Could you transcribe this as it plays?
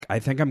I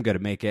think I'm going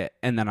to make it.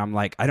 And then I'm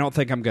like, I don't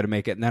think I'm going to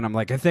make it. And then I'm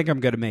like, I think I'm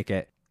going to make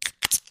it.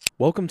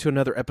 Welcome to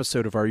another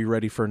episode of Are You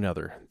Ready for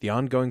Another? The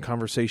ongoing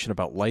conversation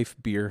about life,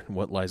 beer, and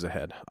what lies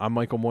ahead. I'm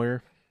Michael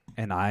Moyer.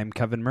 And I'm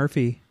Kevin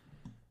Murphy.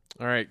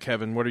 All right,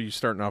 Kevin, what are you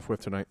starting off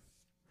with tonight?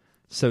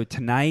 So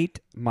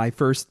tonight, my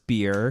first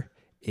beer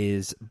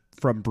is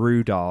from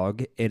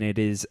Brewdog, and it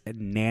is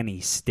Nanny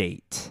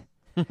State.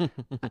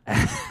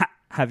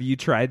 Have you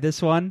tried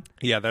this one?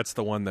 Yeah, that's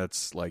the one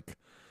that's like,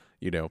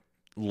 you know,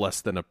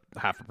 less than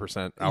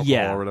 0.5%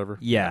 alcohol or whatever.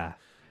 Yeah.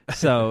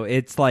 So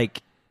it's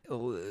like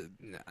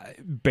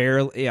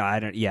barely.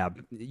 Yeah,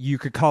 you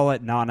could call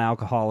it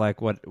non-alcoholic,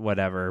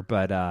 whatever.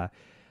 But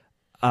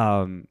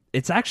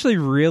it's actually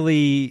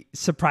really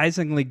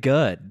surprisingly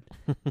good.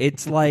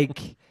 It's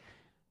like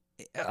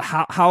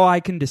how I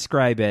can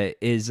describe it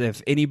is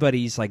if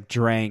anybody's like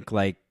drank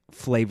like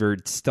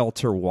flavored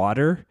seltzer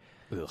water.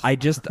 Ugh. I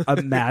just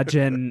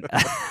imagine.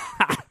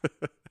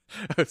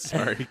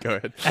 Sorry, go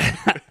ahead.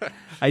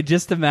 I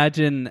just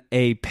imagine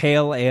a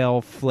pale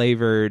ale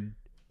flavored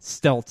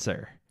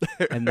seltzer,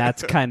 and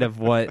that's kind of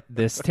what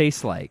this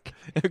tastes like.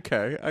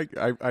 Okay,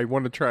 I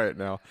want to try it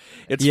now.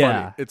 It's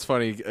funny. It's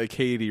funny.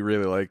 Katie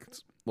really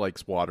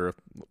likes water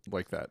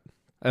like that.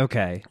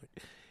 Okay,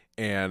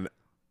 and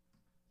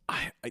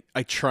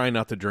I try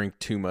not to drink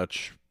too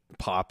much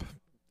pop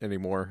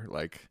anymore.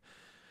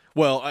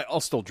 Well,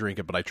 I'll still drink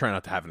it, but I try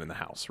not to have it in the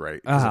house, right?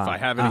 Because if I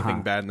have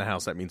anything bad in the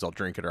house, that means I'll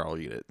drink it or I'll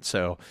eat it.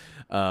 So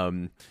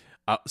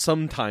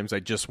sometimes I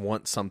just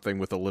want something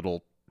with a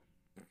little,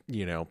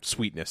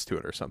 sweetness to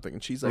it or something.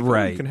 And she's like,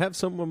 right. Oh, you can have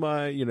some of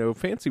my,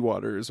 fancy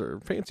waters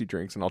or fancy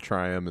drinks, and I'll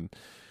try them. And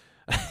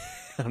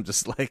I'm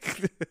just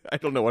like, I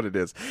don't know what it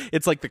is.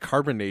 It's like the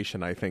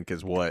carbonation, I think,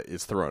 is what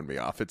is throwing me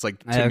off. It's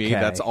like, to me,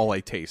 that's all I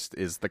taste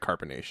is the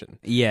carbonation.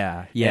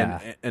 Yeah.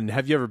 And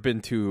have you ever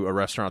been to a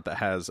restaurant that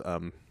has...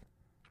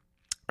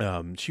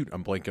 I'm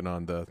blanking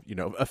on the,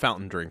 a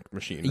fountain drink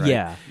machine, right?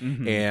 Yeah.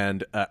 Mm-hmm.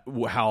 And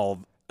how,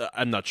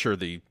 I'm not sure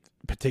the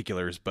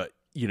particulars, but,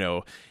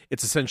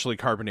 it's essentially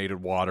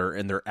carbonated water,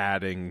 and they're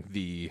adding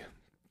the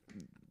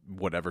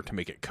whatever to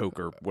make it Coke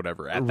or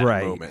whatever at that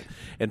moment.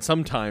 And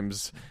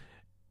sometimes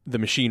the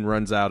machine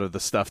runs out of the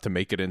stuff to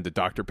make it into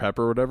Dr.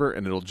 Pepper or whatever,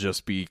 and it'll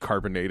just be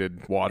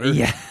carbonated water.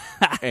 Yeah.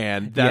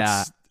 And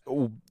that's...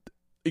 Yeah.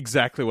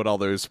 Exactly what all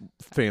those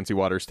fancy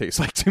waters taste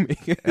like to me.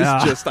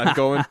 It's just I'm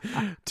going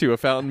to a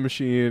fountain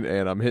machine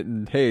and I'm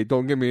hitting, hey,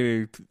 don't give me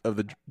any of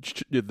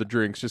the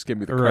drinks, just give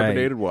me the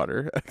carbonated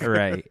water.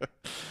 Right.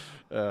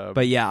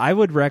 But yeah, I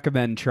would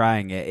recommend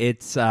trying it.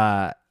 It's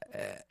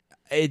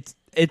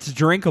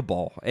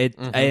drinkable.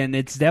 And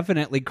it's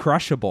definitely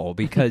crushable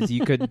because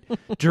you could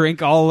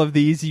drink all of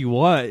these you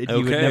want and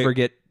you would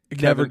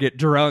never get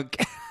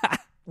drunk.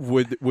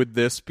 Would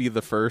this be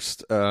the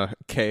first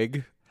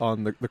keg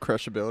on the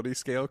crushability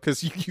scale?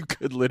 Because you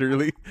could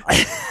literally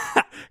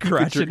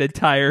crush an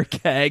entire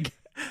keg.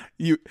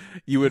 You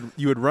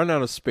would run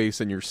out of space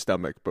in your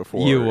stomach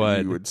before you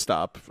would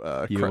stop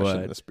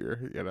crushing this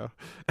beer.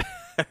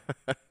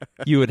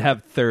 You would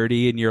have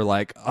 30 and you're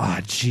like, oh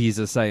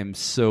Jesus, I am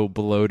so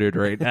bloated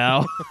right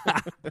now.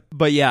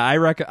 But yeah,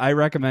 I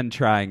recommend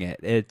trying it.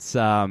 It's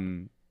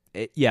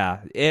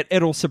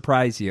it'll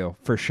surprise you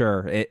for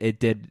sure. It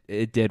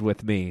did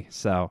with me.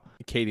 So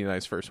Katie and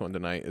I's first one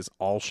tonight is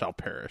All Shall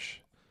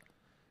Perish.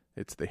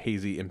 It's the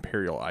Hazy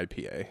Imperial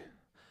IPA.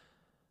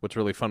 What's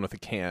really fun with the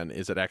can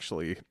is it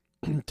actually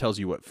tells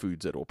you what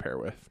foods it will pair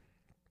with.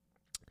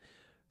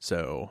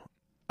 So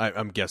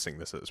I'm guessing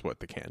this is what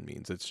the can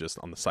means. It's just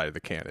on the side of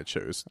the can it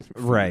shows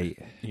food, right.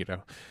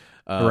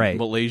 Right.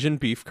 Malaysian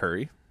beef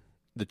curry.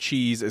 The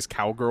cheese is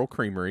Cowgirl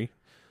Creamery.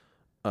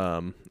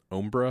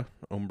 Ombra,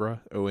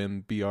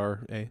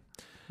 O-M-B-R-A.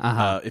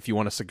 If you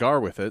want a cigar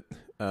with it,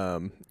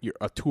 your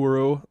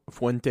Arturo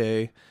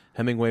Fuente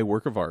Hemingway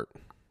work of art.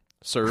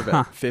 Serve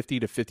at 50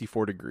 to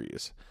 54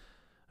 degrees.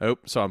 Oh,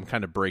 so I'm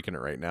kind of breaking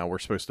it right now. We're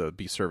supposed to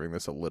be serving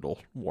this a little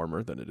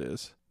warmer than it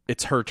is.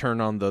 It's her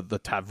turn on the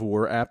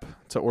Tavour app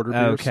to order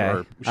beer. Okay.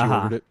 So she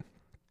ordered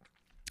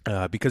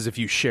it. Because if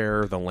you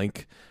share the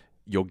link,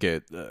 you'll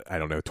get,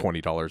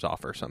 $20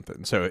 off or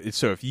something. So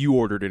if you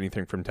ordered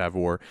anything from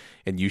Tavour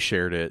and you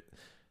shared it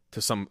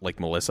to some,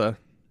 like Melissa,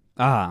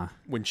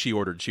 when she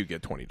ordered, she'd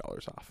get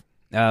 $20 off.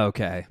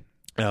 Okay.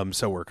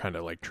 So we're kind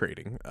of like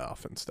trading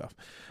off and stuff.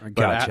 Gotcha.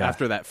 But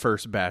after that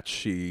first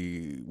batch,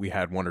 we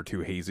had one or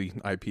two hazy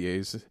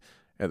IPAs,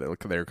 and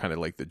they're kind of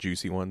like the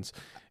juicy ones.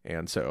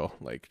 And so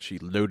like she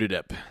loaded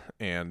up,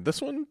 and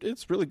this one,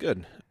 it's really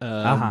good.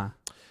 The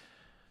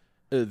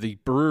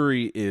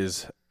brewery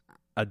is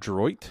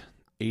Adroit,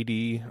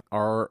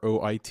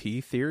 Adroit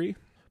Theory.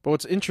 But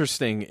what's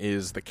interesting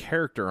is the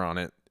character on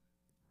it,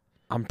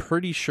 I'm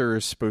pretty sure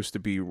is supposed to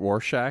be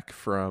Rorschach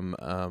from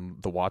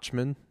The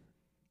Watchmen.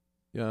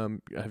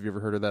 Have you ever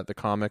heard of that? The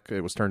comic?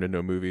 It was turned into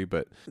a movie,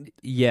 but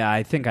yeah,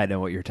 I think I know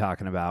what you're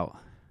talking about.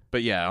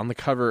 But yeah, on the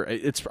cover,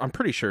 I'm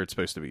pretty sure it's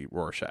supposed to be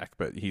Rorschach,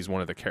 but he's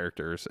one of the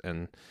characters,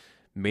 and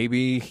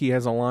maybe he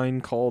has a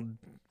line called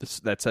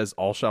that says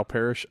all shall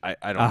perish. I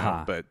don't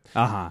know, but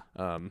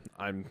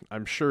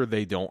I'm sure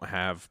they don't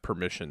have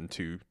permission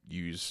to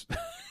use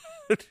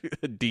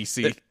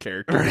DC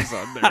characters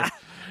on their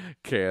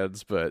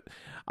cans, but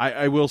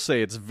I will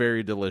say it's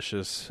very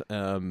delicious.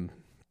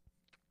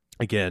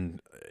 Again,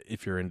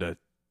 if you're into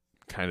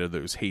kind of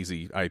those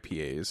hazy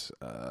IPAs,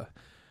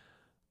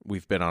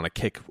 we've been on a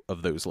kick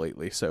of those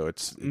lately, so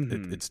it's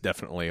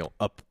definitely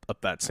up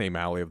that same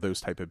alley of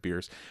those type of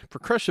beers. For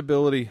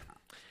crushability,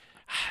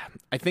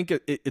 I think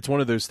it's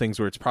one of those things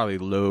where it's probably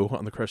low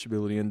on the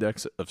crushability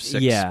index of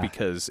 6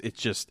 because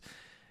it's just,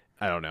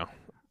 I don't know.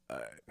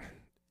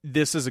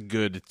 This is a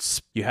good,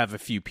 you have a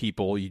few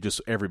people,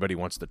 everybody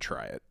wants to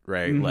try it,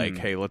 right? Like,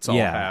 hey, let's all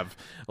have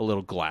a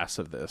little glass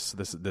of this.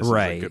 This is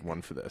a good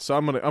one for this. So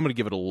I'm gonna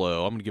give it a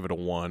low. I'm gonna give it a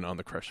 1 on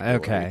the crushability.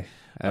 Okay.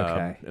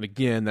 And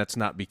again, that's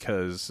not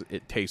because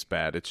it tastes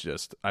bad. It's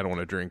just I don't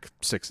want to drink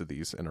 6 of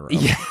these in a row.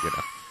 Yeah.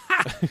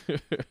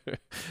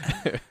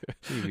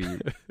 You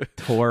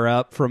tore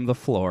up from the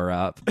floor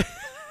up.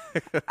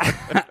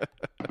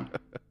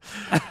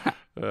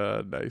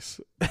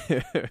 Nice.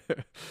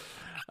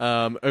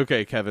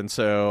 Okay, Kevin.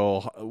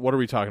 So, what are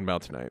we talking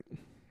about tonight?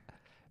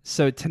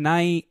 So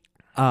tonight,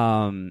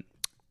 I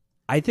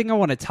think I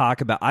want to talk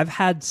about.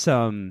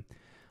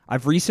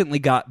 I've recently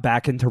got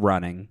back into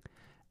running,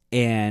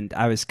 and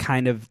I was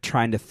kind of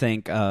trying to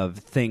think of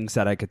things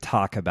that I could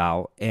talk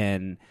about,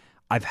 and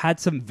I've had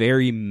some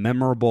very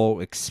memorable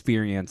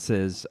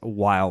experiences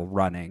while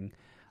running.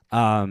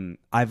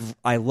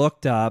 I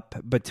looked up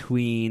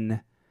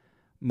between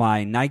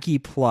my Nike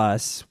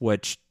Plus,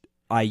 which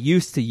I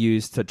used to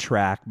use to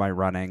track my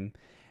running,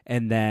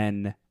 and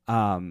then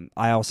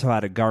I also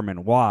had a Garmin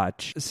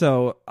watch.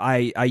 So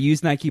I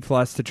use Nike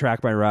Plus to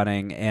track my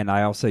running, and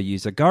I also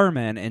use a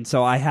Garmin, and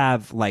so I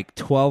have like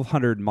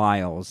 1,200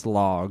 miles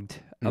logged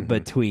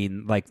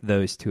between like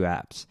those two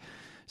apps.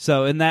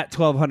 So in that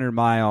 1,200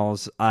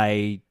 miles,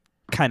 I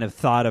kind of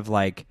thought of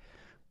like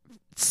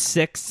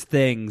 6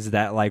 things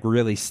that like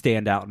really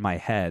stand out in my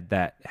head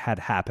that had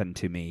happened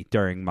to me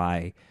during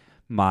my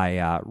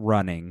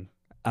running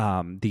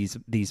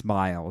these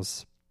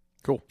miles.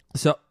 Cool.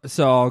 So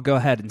I'll go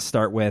ahead and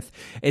start with,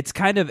 it's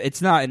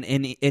not in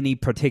any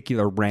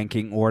particular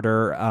ranking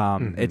order.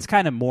 It's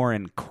kind of more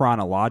in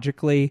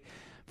chronologically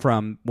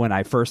from when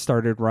I first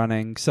started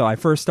running. So I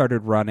first started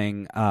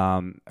running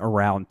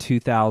around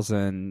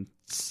 2000,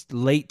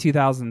 late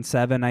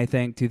 2007, I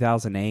think,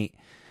 2008.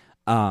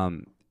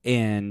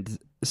 And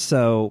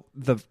so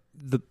the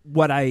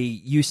what I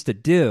used to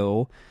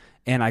do,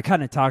 and I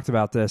kind of talked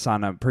about this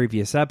on a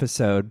previous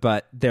episode,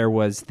 but there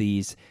was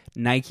these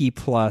Nike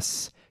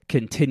Plus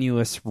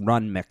continuous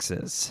run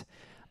mixes.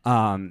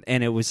 And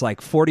it was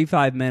like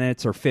 45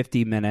 minutes or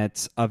 50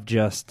 minutes of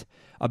just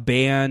a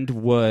band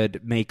would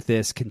make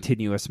this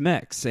continuous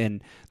mix.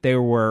 And they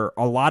were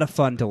a lot of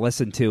fun to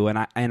listen to. And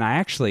I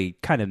actually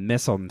kind of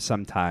miss them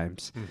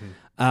sometimes.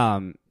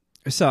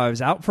 So I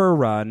was out for a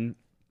run,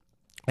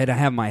 and I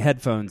have my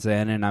headphones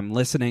in, and I'm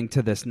listening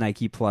to this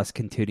Nike Plus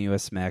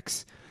continuous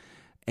mix.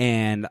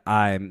 And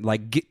I'm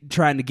like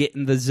trying to get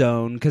in the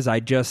zone because I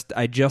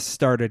just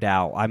started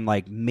out. I'm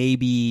like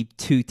maybe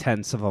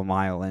 0.2 of a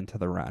mile into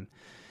the run.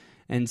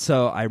 And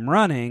so I'm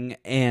running,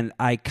 and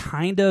I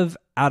kind of,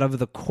 out of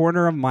the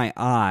corner of my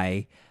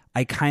eye,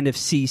 I kind of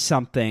see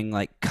something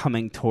like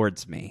coming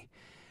towards me.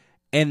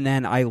 And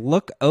then I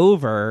look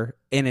over,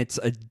 and it's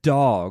a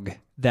dog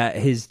that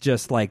is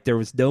just like, there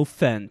was no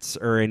fence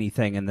or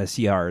anything in this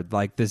yard.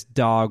 Like, this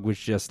dog was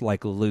just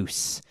like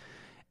loose.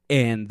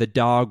 And the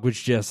dog was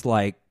just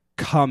like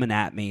coming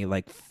at me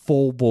like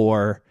full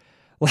bore.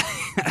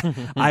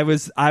 I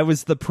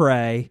was the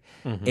prey,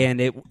 and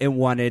it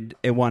wanted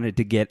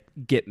to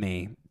get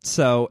me.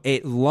 So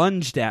it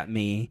lunged at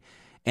me,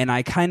 and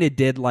I kind of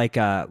did like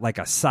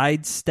a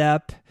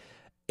sidestep,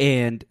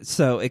 and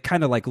so it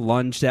kind of like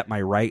lunged at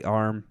my right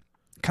arm.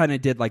 Kind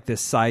of did like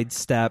this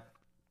sidestep.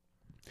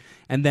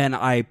 And then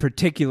I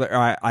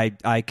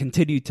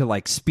continued to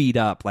like speed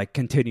up, like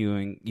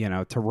continuing,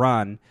 to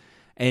run.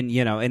 And,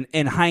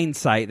 in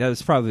hindsight, that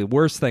was probably the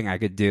worst thing I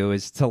could do,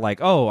 is to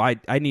like,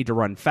 I need to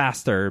run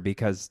faster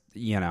because,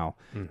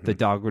 the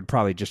dog would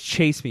probably just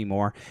chase me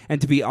more. And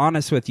to be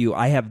honest with you,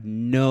 I have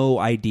no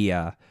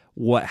idea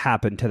what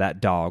happened to that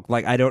dog.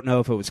 Like, I don't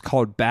know if it was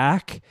called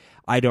back.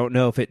 I don't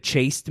know if it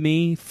chased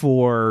me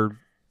for,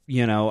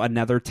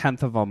 another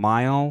 1/10 of a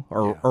mile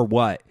or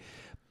what.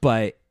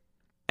 But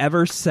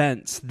ever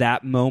since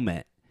that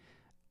moment,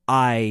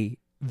 I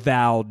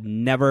vowed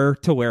never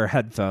to wear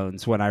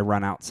headphones when I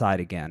run outside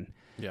again.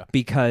 Yeah.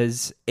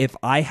 Because if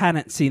I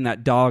hadn't seen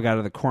that dog out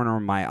of the corner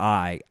of my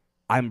eye,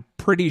 I'm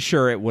pretty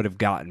sure it would have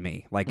gotten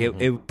me. Like,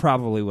 it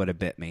probably would have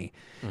bit me.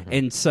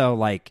 And so,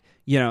 like,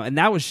 and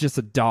that was just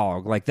a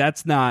dog. Like,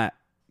 that's not,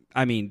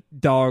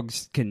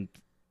 dogs can,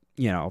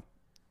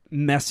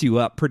 mess you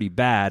up pretty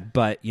bad,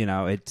 but,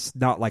 it's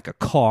not like a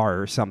car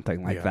or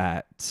something like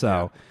that.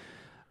 So...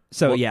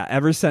 So,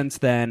 ever since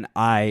then,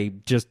 I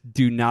just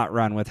do not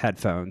run with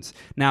headphones.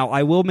 Now,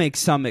 I will make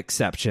some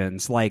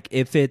exceptions. Like,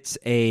 if it's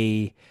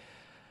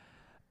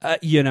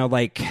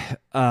like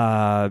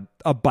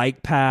a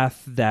bike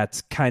path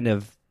that's kind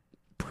of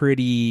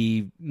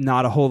pretty,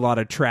 not a whole lot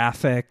of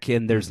traffic,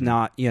 and there's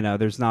not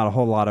a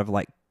whole lot of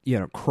like,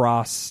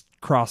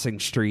 crossing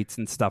streets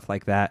and stuff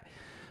like that.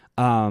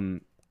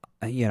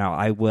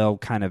 I will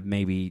kind of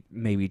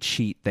maybe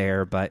cheat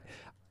there, but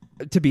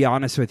to be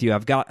honest with you,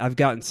 I've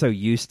gotten so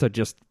used to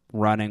just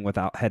running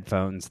without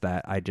headphones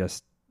that I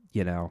just,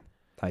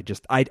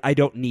 I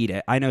don't need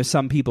it. I know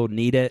some people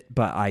need it,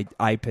 but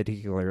I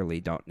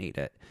particularly don't need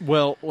it.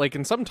 Well, like,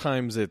 and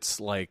sometimes it's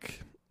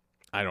like,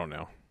 I don't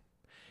know.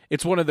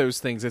 It's one of those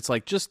things. It's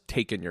like, just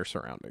take in your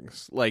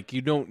surroundings. Like,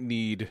 you don't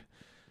need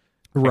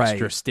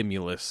extra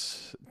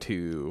stimulus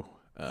to,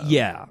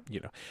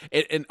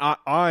 and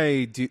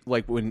I do,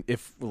 like, when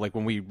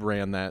we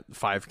ran that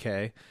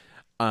 5K,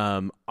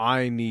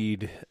 I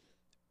need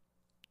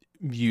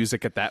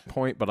music at that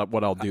point, but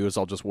what I'll do is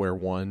I'll just wear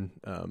one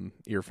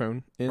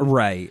earphone in.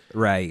 Right.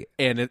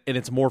 And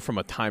it's more from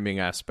a timing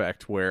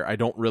aspect where I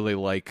don't really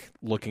like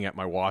looking at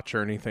my watch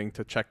or anything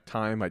to check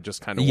time. I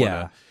just kind of want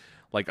to,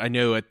 like, I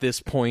know at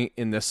this point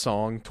in this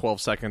song,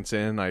 12 seconds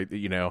in,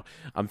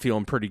 I'm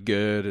feeling pretty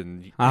good,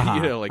 and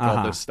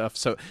all this stuff.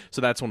 So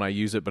that's when I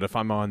use it. But if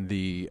I'm on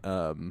the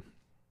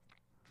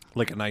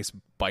like a nice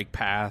bike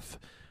path,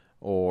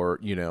 or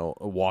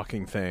a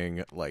walking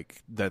thing,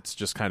 like, that's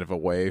just kind of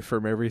away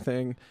from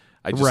everything,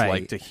 I just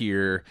like to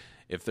hear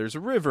if there's a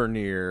river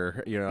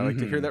near, I like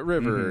to hear that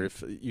river.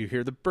 If you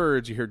hear the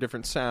birds, you hear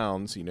different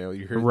sounds, you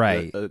hear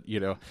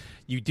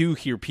you do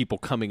hear people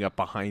coming up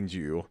behind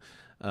you,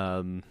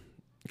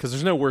 because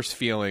there's no worse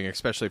feeling,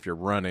 especially if you're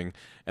running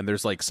and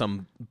there's like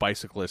some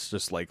bicyclists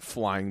just like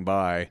flying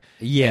by,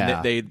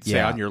 and they say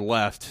on your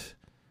left,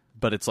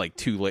 but it's like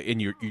too late, and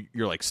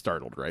you're like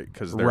startled, right?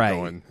 Because they're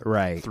going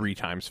 3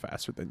 times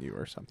faster than you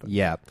or something.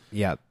 Yeah.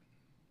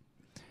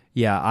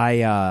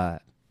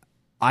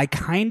 I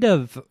kind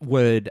of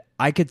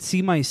I could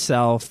see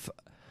myself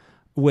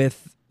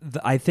with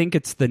I think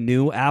it's the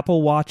new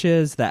Apple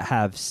Watches that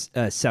have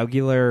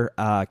cellular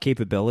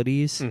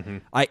capabilities.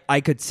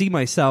 I could see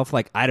myself,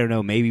 like, I don't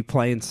know, maybe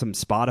playing some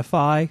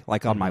Spotify,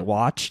 like, on my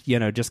watch,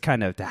 just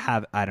kind of to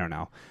have, I don't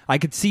know. I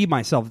could see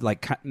myself,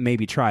 like,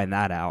 maybe trying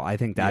that out. I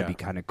think that'd be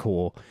kind of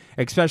cool,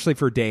 especially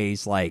for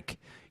days, like,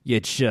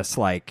 it's just,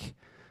 like,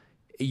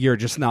 you're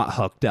just not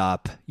hooked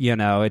up,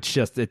 it's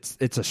just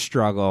it's a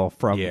struggle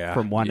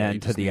from one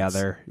end to the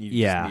other.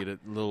 You just need a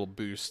little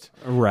boost,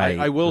 right?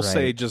 I will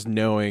say, just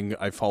knowing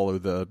I follow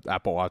the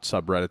Apple Watch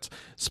subreddits,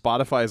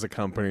 Spotify as a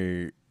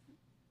company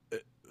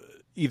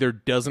either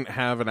doesn't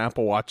have an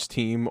Apple Watch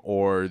team,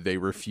 or they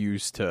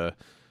refuse to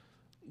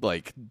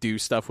like do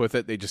stuff with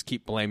it. They just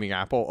keep blaming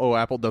Apple. Oh,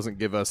 Apple doesn't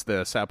give us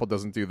this, Apple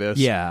doesn't do this.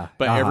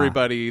 But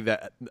everybody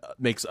that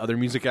makes other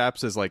music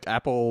apps is like,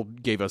 Apple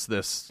gave us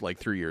this like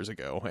 3 years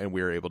ago, and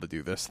we were able to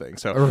do this thing.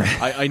 So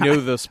I know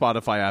the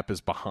Spotify app is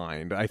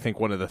behind. I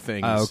think one of the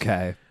things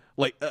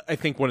like, I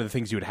think one of the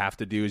things you would have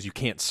to do is, you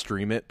can't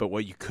stream it, but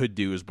what you could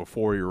do is,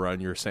 before you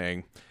run, you're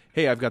saying,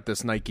 hey, I've got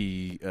this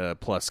Nike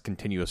Plus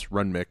continuous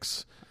run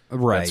mix,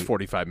 that's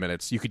 45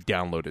 minutes. You could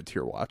download it to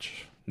your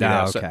watch.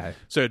 So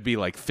it'd be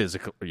like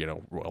physical,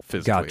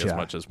 physically as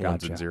much as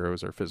ones and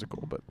zeros are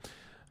physical.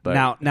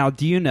 But now,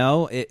 do you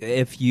know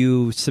if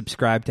you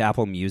subscribe to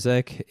Apple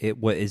Music,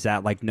 is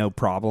that like no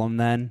problem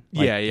then?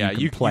 Like,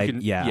 you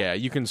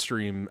can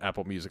stream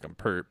Apple Music. I'm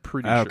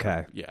pretty sure.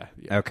 Okay.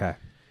 Okay.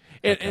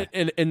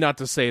 And not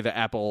to say that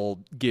Apple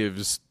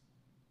gives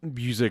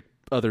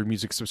other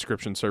music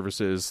subscription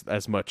services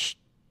as much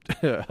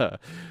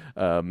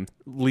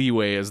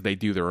leeway as they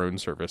do their own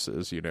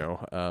services,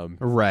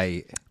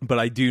 but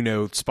I do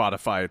know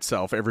Spotify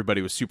itself,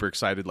 everybody was super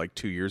excited like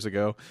 2 years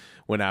ago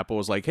when Apple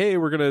was like, hey,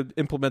 we're gonna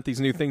implement these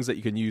new things that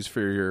you can use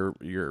for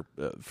your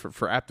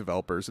for app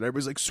developers, and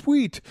everybody's like,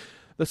 sweet,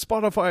 the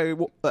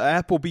Spotify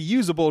app will be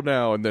usable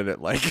now. And then it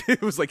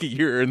was like a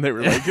year, and they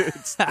were like,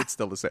 it's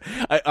still the same.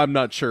 I'm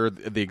not sure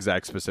the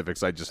exact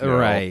specifics. I just know,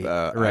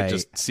 I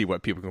just see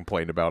what people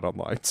complain about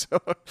online. So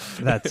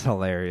that's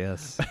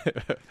hilarious.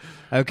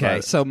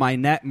 Okay, so my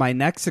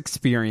next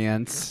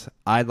experience,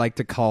 I'd like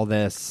to call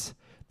this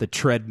the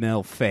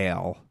treadmill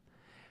fail.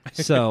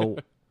 So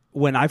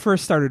when I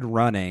first started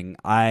running,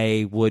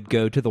 I would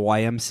go to the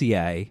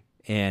YMCA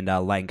in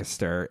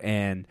Lancaster,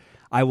 and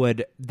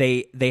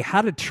they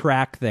had a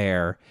track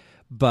there,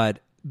 but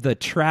the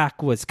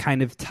track was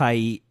kind of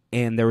tight,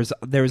 and there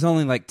was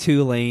only like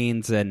 2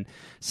 lanes, and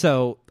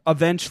so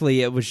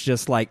eventually it was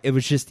just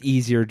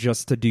easier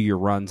just to do your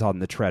runs on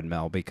the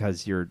treadmill,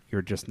 because you're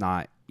just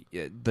not,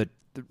 the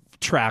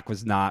track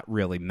was not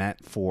really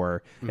meant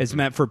for, it's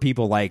meant for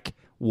people like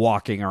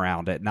walking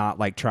around it, not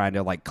like trying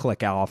to like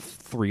click off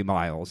 3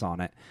 miles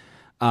on it.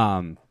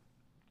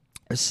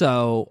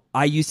 So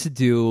I used to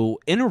do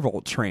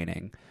interval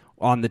training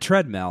on the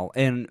treadmill,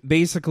 and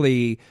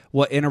basically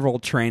what interval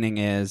training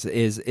is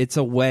it's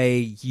a way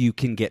you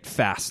can get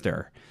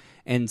faster.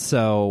 And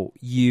so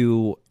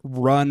you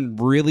run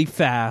really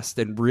fast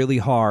and really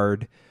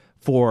hard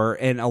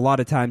and a lot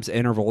of times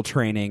interval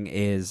training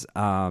is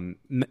done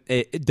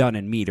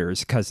in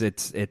meters, because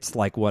it's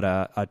like what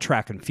a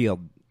track and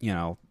field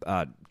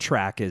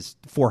track is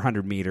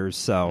 400 meters.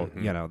 So,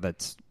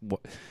 that's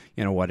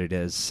what it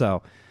is.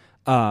 So,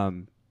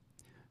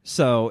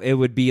 so it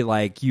would be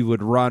like you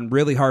would run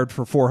really hard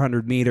for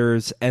 400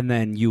 meters and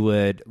then you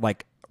would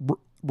like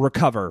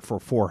recover for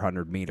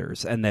 400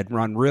 meters and then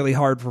run really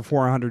hard for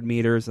 400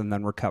 meters and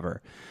then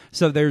recover.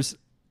 So there's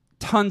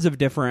tons of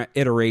different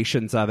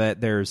iterations of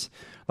it. There's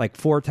like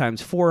 4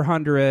 times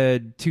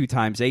 400, 2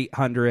 times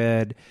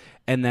 800.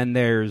 And then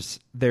there's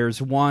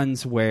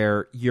ones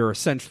where you're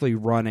essentially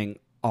running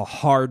a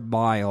hard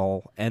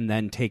mile and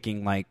then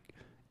taking like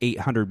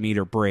 800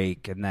 meter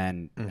break and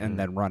then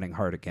running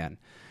hard again.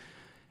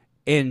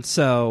 And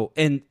so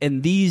and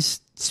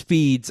these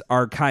speeds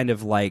are kind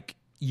of like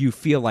you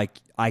feel like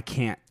I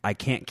can't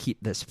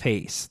keep this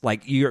pace.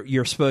 Like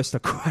you're supposed to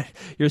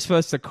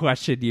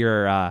question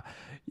your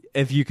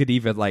if you could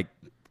even like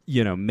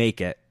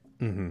make it.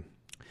 Mm-hmm.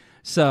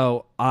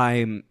 So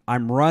I'm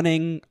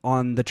running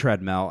on the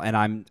treadmill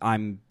and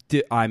I'm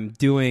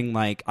doing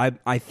like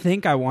I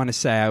think I want to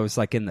say I was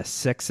like in the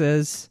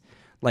 6s,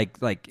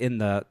 like in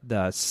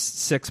the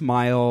 6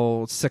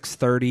 mile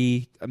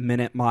 6:30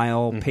 minute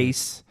mile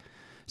pace.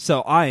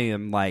 So I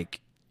am like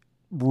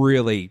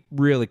really,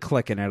 really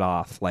clicking it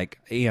off, like,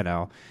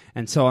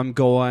 and so I'm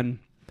going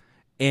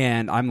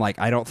and I'm like,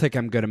 I don't think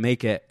I'm going to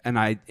make it. And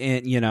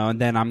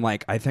then I'm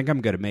like, I think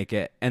I'm going to make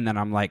it. And then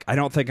I'm like, I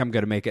don't think I'm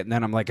going to make it. And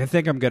then I'm like, I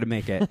think I'm going to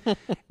make it.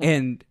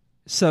 And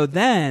so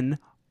then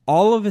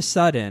all of a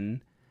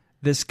sudden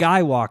this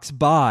guy walks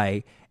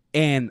by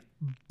and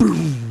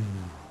boom,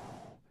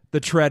 the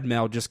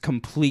treadmill just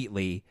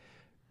completely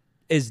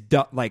is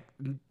done. Like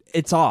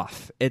it's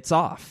off.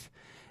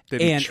 Did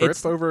he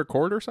trip over a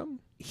cord or something?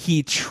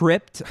 He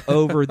tripped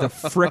over the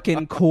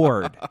frickin'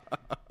 cord.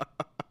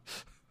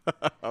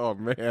 Oh,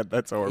 man,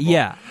 that's horrible.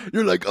 Yeah.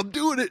 You're like, I'm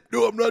doing it.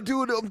 No, I'm not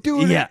doing it. I'm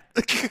doing it.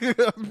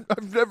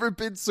 I've never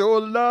been so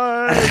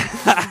alive.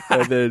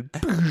 And then...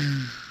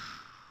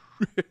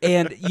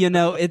 And,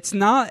 it's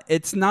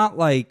not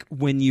like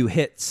when you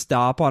hit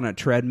stop on a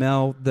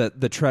treadmill,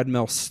 the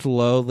treadmill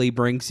slowly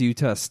brings you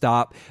to a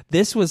stop.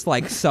 This was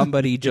like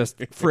somebody just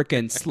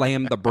frickin'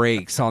 slammed the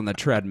brakes on the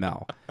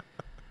treadmill.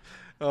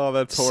 Oh,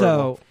 that's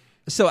horrible.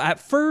 So at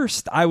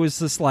first I was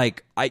just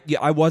like,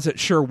 I wasn't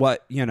sure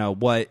what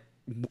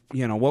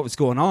was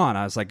going on.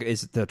 I was like,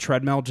 is the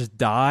treadmill just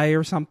die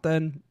or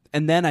something?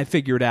 And then I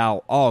figured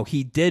out,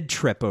 he did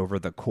trip over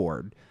the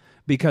cord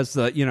because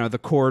the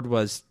cord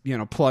was,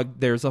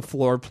 plugged. There's a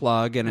floor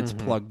plug and it's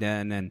plugged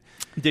in. And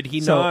did he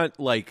not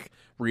like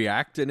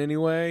react in any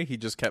way? He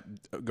just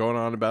kept going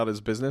on about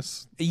his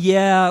business?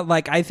 Yeah,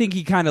 like I think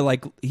he kind of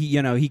like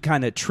he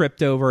kind of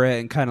tripped over it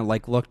and kind of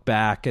like looked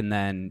back and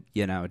then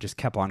just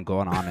kept on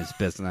going on his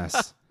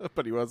business.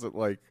 But he wasn't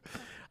like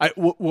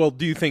well,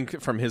 do you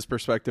think from his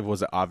perspective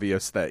was it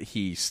obvious that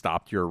he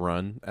stopped your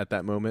run at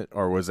that moment,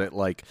 or was it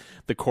like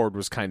the cord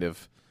was kind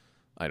of,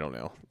 I don't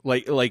know,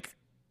 like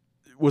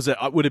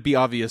would it be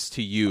obvious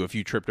to you if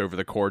you tripped over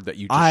the cord that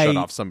you just shut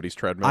off somebody's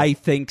treadmill? I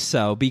think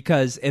so,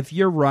 because if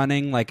you're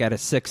running like at a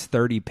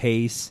 6:30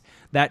 pace,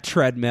 that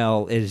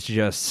treadmill is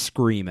just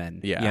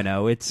screaming.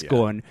 Yeah. It's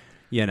going,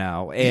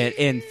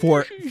 and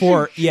for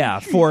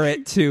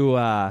it to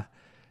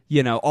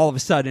all of a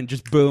sudden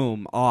just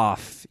boom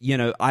off,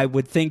 I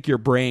would think your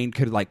brain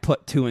could like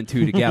put 2 and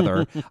 2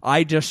 together.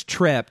 I just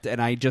tripped and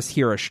I just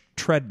hear a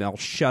treadmill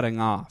shutting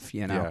off,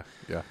 Yeah.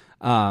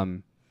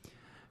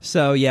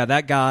 So yeah,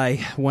 that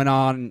guy went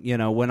on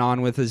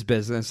with his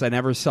business. I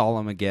never saw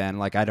him again.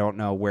 Like I don't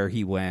know where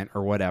he went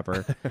or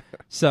whatever.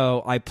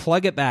 So I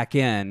plug it back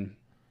in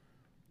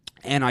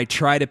and I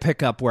try to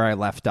pick up where I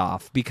left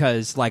off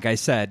because like I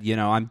said,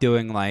 I'm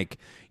doing like,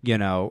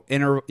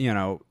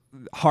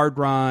 hard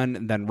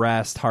run, then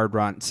rest, hard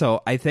run.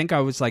 So I think I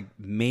was like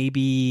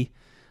maybe,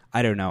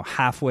 I don't know,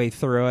 halfway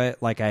through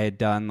it. Like I had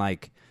done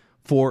like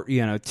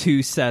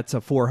 2 sets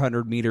of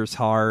 400 meters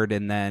hard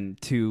and then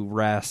 2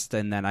 rest,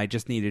 and then I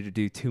just needed to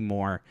do 2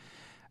 more.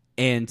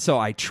 And so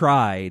I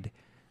tried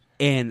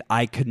and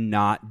I could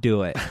not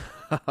do it.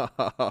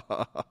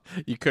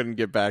 You couldn't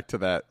get back to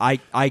that.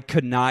 I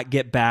could not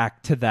get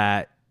back to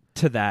that.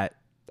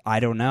 I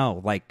don't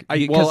know. Like,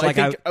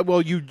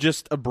 you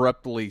just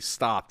abruptly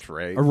stopped,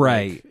 right?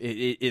 Right. Like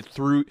it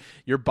threw,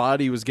 your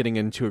body was getting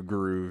into a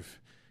groove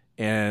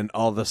and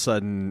all of a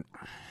sudden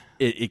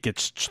it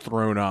gets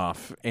thrown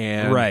off.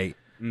 And right.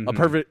 Mm-hmm. A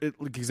perfect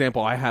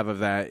example I have of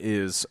that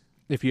is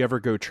if you ever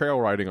go trail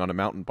riding on a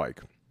mountain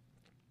bike,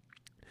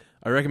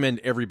 I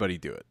recommend everybody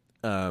do it.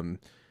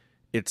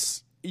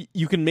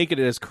 You can make it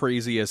as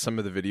crazy as some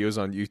of the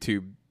videos on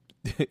YouTube.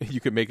 You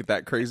can make it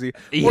that crazy,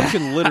 or you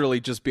can literally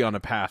just be on a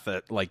path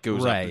that like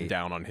goes up and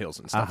down on hills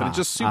and stuff, and it's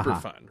just super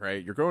fun,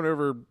 right? You're going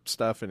over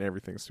stuff and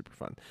everything's super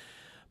fun.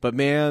 But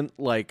man,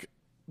 like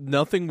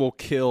nothing will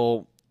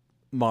kill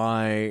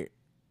my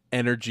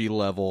energy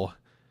level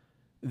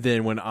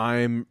than when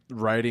I'm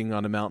riding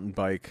on a mountain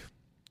bike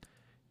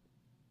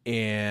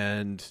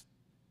and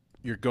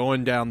you're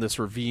going down this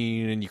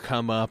ravine and you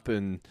come up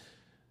and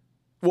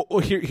Well,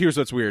 here's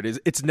what's weird is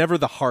it's never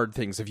the hard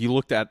things. If you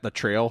looked at the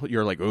trail,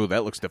 you're like, oh,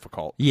 that looks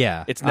difficult.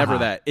 Yeah. It's never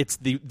that. It's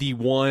the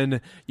one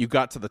you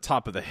got to the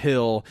top of the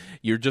hill,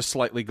 you're just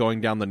slightly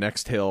going down the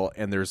next hill,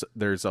 and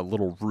there's a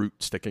little root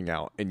sticking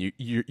out, and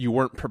you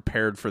weren't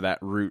prepared for that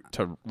root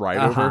to ride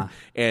over,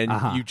 and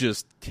you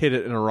just hit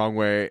it in the wrong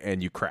way,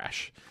 and you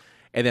crash.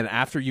 And then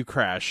after you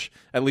crash,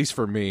 at least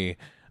for me,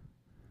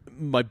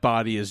 my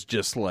body is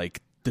just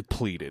like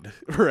depleted,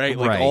 right?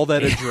 Like all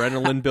that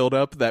adrenaline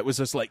buildup that was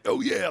just like,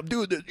 oh yeah, I'm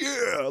doing this,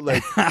 yeah.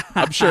 Like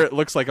I'm sure it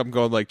looks like I'm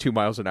going like 2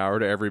 miles an hour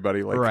to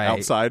everybody like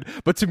outside,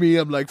 but to me,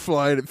 I'm like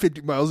flying at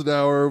 50 miles an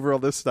hour over all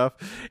this stuff,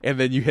 and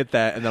then you hit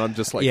that, and then I'm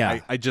just like,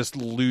 I just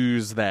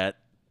lose that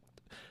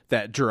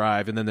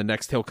drive, and then the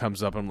next hill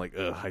comes up, I'm like,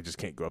 ugh, I just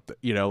can't go up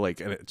there,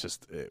 like, and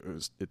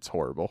it's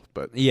horrible,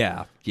 but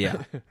yeah.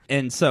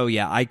 And so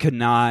I could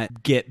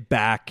not get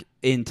back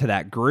into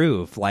that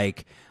groove.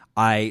 Like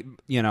I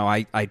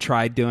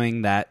tried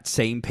doing that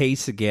same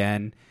pace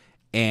again,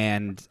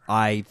 and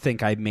I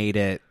think I made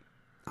it,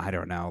 I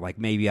don't know, like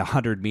maybe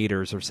 100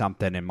 meters or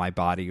something, and my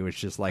body was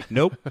just like,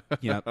 nope,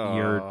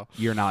 you're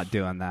not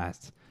doing that.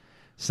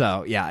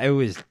 So it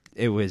was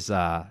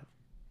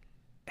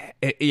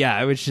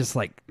just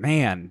like,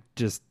 man,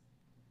 just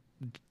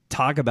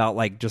talk about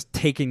like just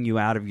taking you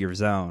out of your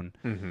zone.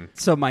 Mm-hmm.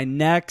 So my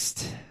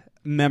next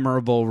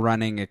memorable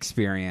running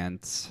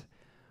experience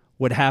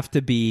would have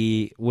to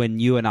be when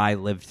you and I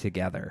lived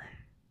together.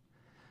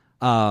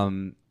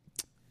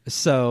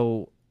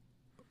 So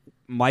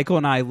Michael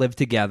and I lived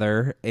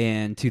together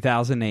in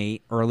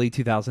 2008, early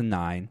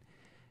 2009,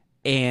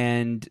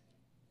 and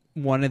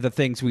one of the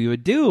things we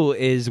would do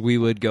is we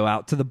would go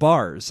out to the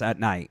bars at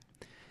night.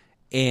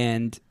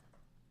 And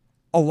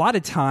a lot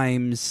of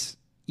times,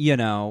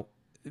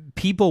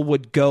 people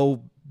would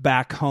go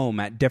back home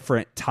at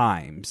different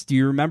times. Do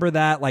you remember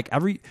that? Like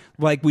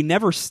we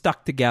never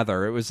stuck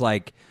together. It was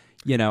like,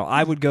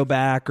 I would go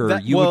back or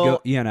would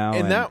go,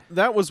 And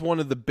that was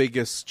one of the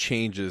biggest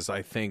changes,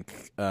 I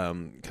think,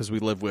 because we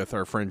lived with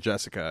our friend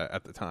Jessica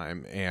at the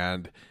time.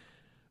 And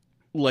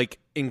like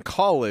in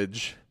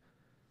college,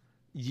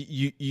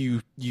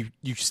 you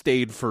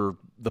stayed for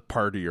the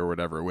party or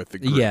whatever with the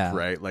group,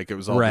 right? Like it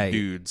was all the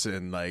dudes,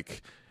 and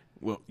like,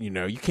 well,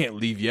 you can't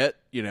leave yet,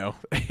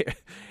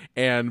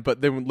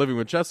 but then living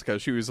with Jessica,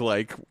 she was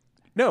like,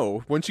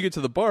 no, once you get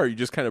to the bar, you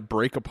just kind of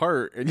break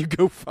apart and you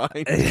go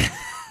find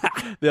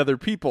the other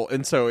people.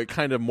 And so it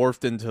kind of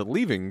morphed into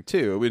leaving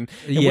too. And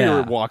we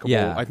were walkable.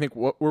 Yeah. I think,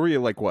 what were we,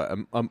 like, what,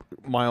 a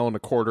mile and a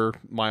quarter,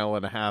 mile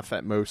and a half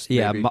at most?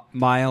 Yeah, maybe?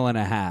 Mile and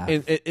a half.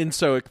 And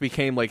so it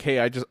became like, hey,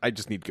 I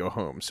just need to go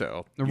home.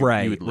 So you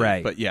would leave.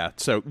 Right. But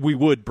so we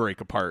would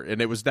break apart.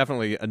 And it was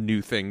definitely a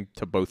new thing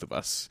to both of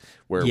us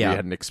where we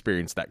hadn't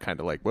experienced that kind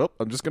of like, well,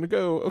 I'm just going to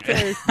go.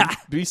 Okay,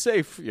 be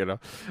safe,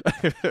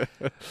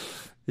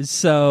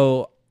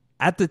 So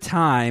at the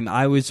time,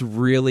 I was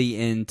really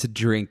into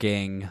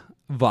drinking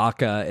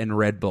vodka and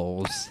Red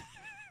Bulls.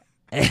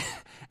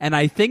 And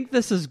I think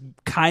this is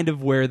kind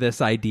of where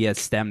this idea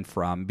stemmed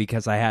from,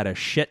 because I had a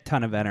shit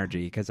ton of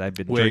energy because I've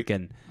been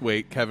drinking.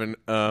 Wait, Kevin,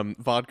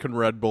 vodka and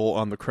Red Bull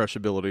on the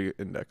crushability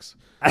index.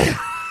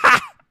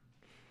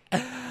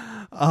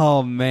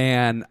 Oh,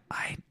 man.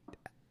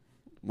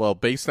 Well,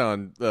 based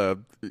on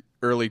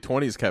early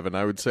 20s, Kevin,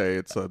 I would say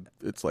it's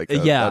like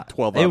a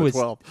 12 out of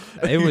 12.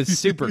 It was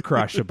super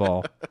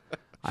crushable.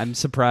 I'm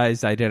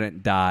surprised I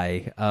didn't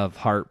die of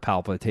heart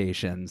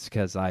palpitations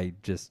because I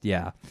just,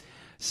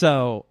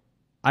 So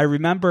I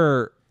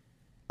remember,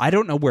 I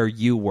don't know where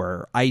you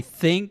were. I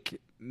think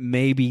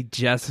maybe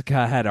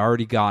Jessica had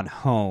already gone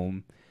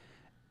home,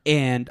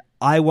 and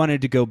I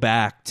wanted to go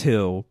back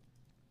too.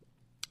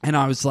 And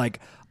I was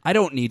like, I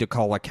don't need to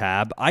call a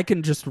cab. I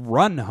can just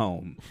run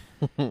home.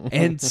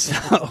 And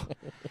so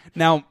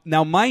now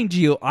mind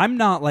you, I'm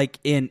not like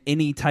in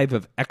any type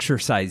of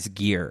exercise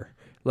gear.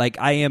 Like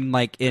I am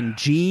like in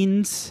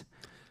jeans,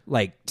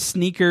 like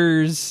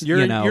sneakers.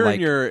 You're like,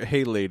 in your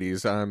hey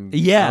ladies. I'm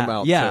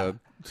out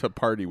to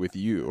party with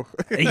you.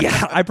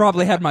 Yeah, I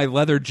probably had my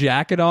leather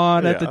jacket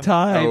on at the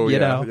time. Oh, you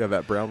know,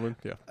 that brown one.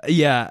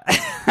 Yeah.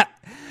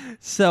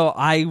 So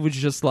I was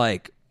just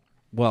like,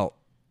 well,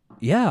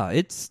 yeah,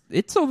 it's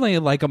only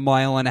like a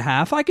mile and a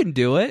half. I can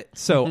do it.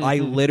 So I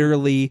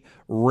literally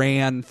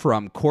ran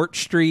from Court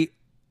Street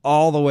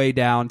all the way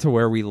down to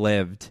where we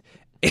lived.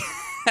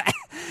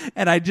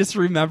 And I just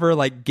remember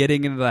like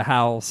getting into the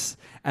house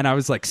and I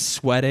was like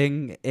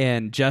sweating,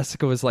 and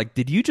Jessica was like,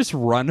 "Did you just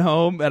run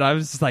home?" And I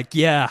was like,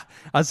 "Yeah."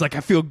 I was like,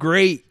 "I feel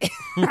great."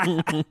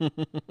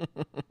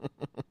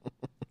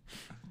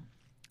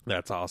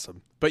 That's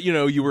awesome. But you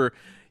were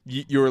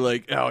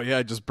like, oh yeah,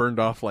 I just burned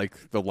off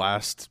like the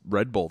last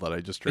Red Bull that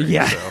I just drank.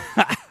 Yeah.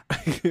 So.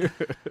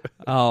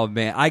 Oh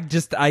man, I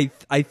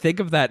think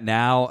of that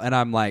now, and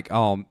I'm like,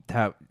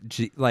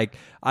 like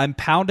I'm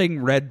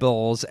pounding Red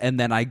Bulls, and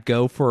then I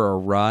go for a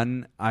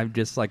run. I'm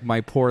just like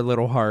my poor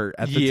little heart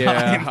at the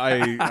time.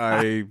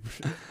 I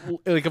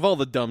like of all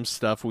the dumb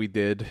stuff we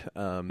did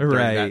during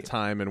that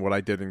time, and what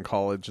I did in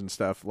college and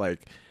stuff.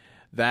 Like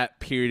that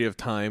period of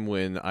time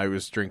when I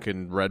was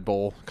drinking Red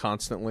Bull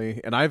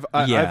constantly, and I've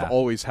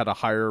always had a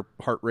higher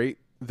heart rate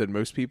than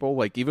most people.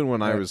 Like even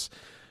when I was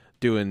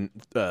doing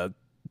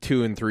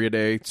 2 and 3 a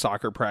day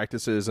soccer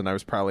practices, and I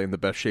was probably in the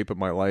best shape of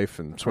my life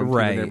and swim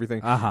and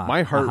everything.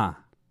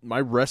 My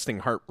resting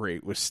heart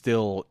rate was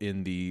still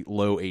in the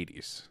low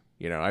 80s.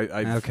 You know,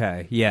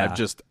 I've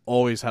just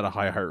always had a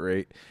high heart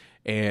rate,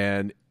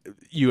 and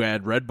you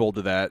add Red Bull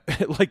to that,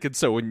 like, and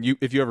so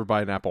if you ever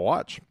buy an Apple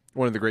Watch,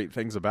 one of the great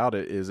things about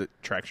it is it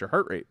tracks your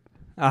heart rate,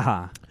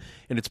 and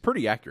it's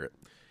pretty accurate.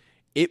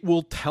 It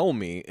will tell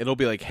me, it'll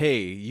be like,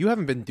 hey, you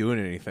haven't been doing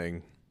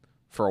anything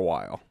for a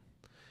while.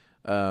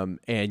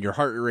 And your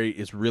heart rate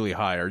is really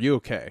high. Are you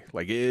okay?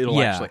 Like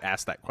it'll actually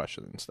ask that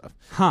question and stuff.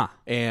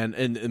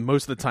 And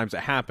most of the times it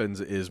happens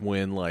is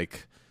when,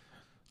 like,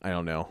 I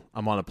don't know,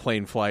 I'm on a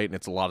plane flight and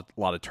it's a lot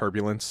of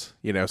turbulence,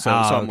 you know. So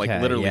I'm like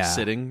literally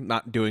sitting,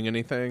 not doing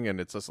anything, and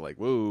it's just like,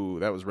 whoa,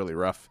 that was really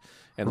rough,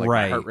 and like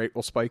my heart rate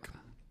will spike.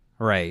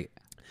 Right.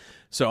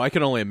 So I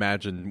can only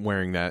imagine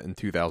wearing that in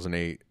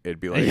 2008. It'd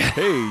be like,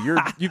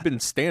 hey, you've been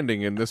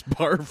standing in this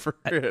bar for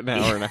an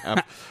hour and a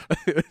half.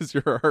 Is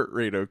your heart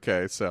rate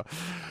okay? So,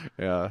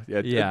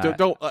 yeah.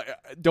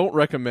 Don't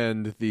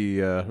recommend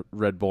the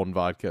Red Bull and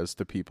vodkas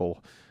to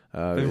people.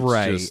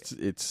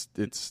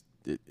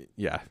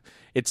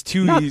 It's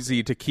too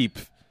easy to keep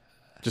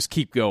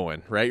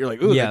going, right? You're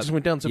like, ooh, that just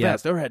went down so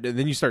fast. Overhead, and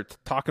then you start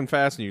talking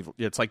fast, and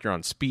it's like you're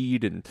on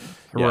speed, and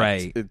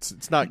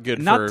it's not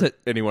good for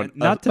anyone.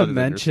 Not to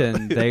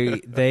mention,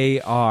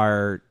 they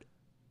are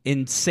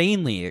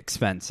insanely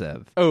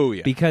expensive. Oh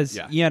yeah, because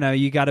you know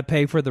you got to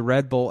pay for the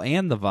Red Bull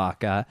and the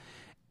vodka,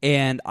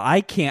 and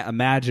I can't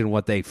imagine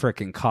what they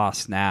freaking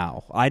cost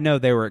now. I know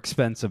they were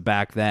expensive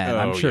back then.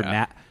 I'm sure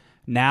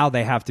now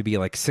they have to be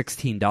like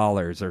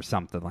 $16 or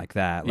something like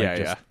that.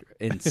 Like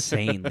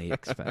insanely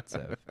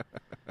expensive.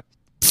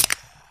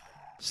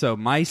 So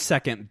my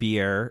second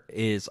beer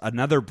is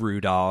another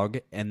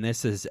BrewDog, and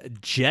this is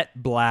Jet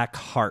Black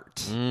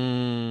Heart. What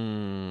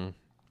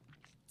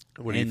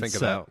do you think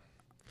of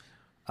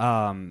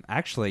that?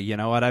 Actually, you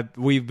know what?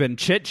 We've been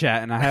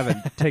chit-chatting. I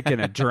haven't taken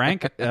a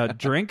drink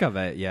of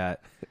it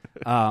yet.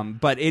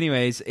 But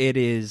anyways, it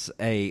is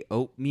a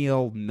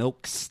oatmeal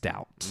milk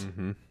stout.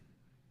 Mm-hmm.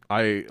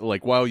 I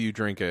like, while you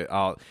drink it,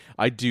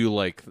 I do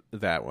like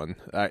that one.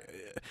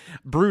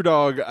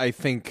 BrewDog, I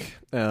think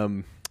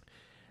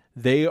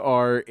they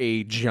are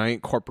a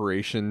giant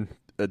corporation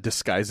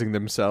disguising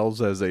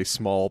themselves as a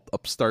small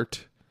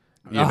upstart.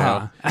 You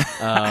know,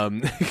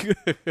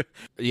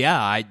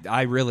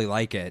 I really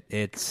like it.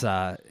 It's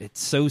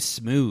so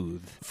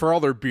smooth for all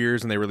their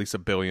beers, and they release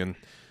 1 billion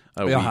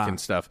a week and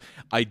stuff.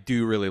 I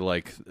do really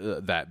like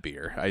that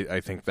beer. I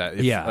think that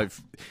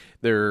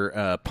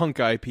their Punk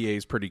IPA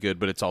is pretty good,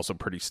 but it's also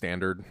pretty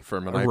standard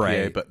from an IPA.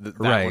 Right. But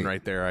that one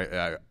right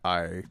there,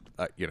 I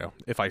you know,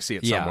 if I see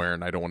it somewhere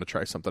and I don't want to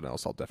try something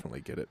else, I'll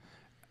definitely get it.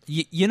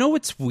 You know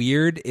what's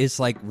weird is,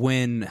 like,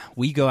 when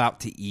we go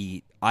out to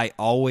eat, I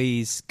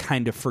always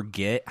kind of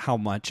forget how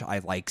much I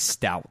like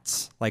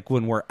stouts, like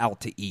when we're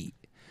out to eat.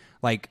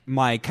 Like,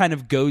 my kind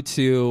of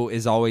go-to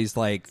is always,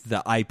 like,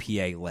 the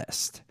IPA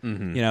list.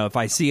 Mm-hmm. You know, if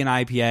I see an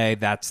IPA,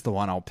 that's the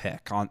one I'll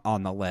pick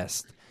on the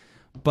list.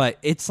 But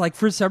it's like,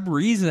 for some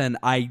reason,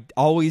 I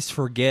always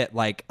forget,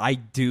 like, I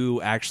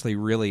do actually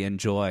really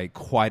enjoy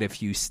quite a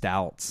few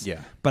stouts. Yeah.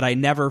 But I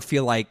never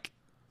feel like,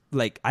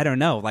 I don't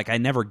know, like, I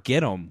never get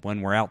them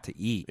when we're out to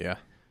eat. Yeah.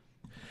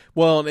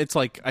 Well, it's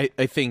like, I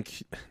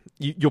think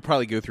you'll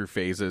probably go through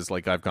phases.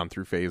 Like, I've gone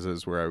through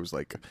phases where I was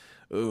like,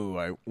 oh,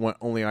 I want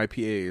only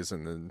IPAs,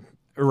 and then,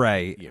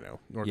 right, you know,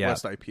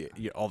 Northwest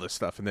IPA, all this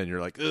stuff, and then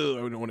you're like, oh,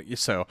 I don't want to.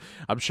 So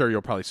I'm sure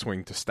you'll probably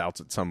swing to stouts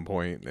at some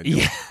point. And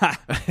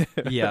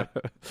yeah.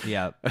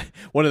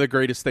 One of the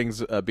greatest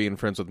things being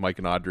friends with Mike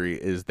and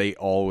Audrey is they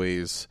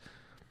always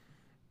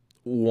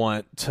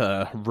want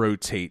to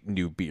rotate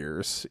new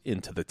beers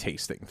into the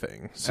tasting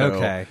thing.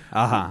 So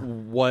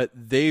what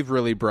they've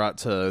really brought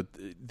to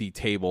the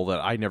table that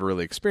I never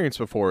really experienced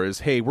before is,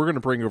 hey, we're going to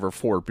bring over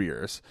 4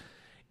 beers.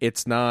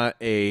 It's not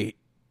a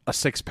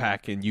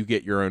 6-pack and you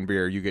get your own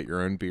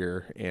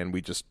beer, and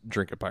we just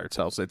drink it by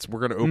ourselves. We're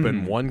going to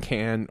open one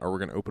can, or we're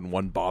going to open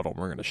one bottle, and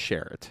we're going to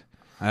share it.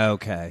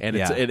 Okay. And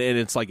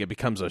it's like it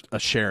becomes a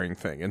sharing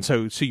thing. And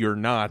so you're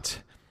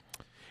not.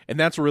 And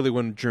that's really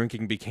when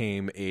drinking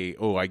became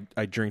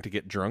I drink to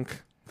get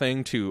drunk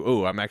thing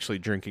to, I'm actually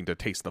drinking to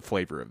taste the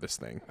flavor of this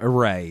thing.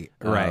 Right.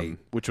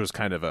 Which was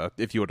kind of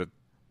if you would have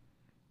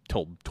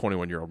told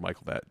 21-year-old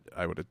Michael that,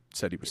 I would have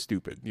said he was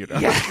stupid, you know.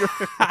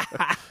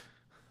 Yeah.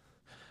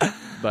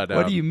 But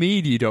what do you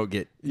mean you don't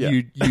get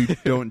you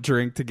don't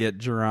drink to get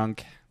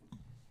drunk?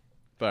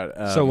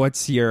 But so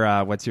what's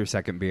your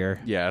second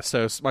beer? Yeah,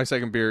 so my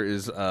second beer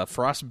is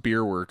Frost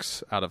Beer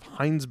Works out of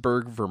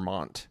Heinsberg,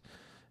 Vermont.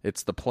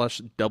 It's the Plush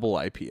Double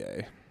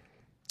IPA.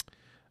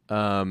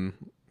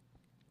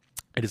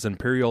 It is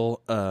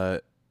Imperial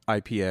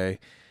IPA,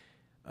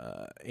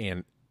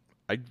 and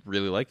I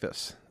really like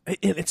this. And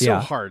it's so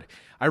hard.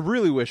 I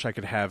really wish I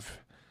could have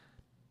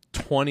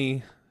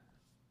 20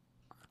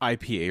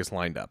 IPAs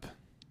lined up.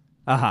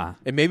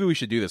 And maybe we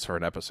should do this for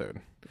an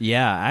episode.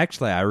 Yeah,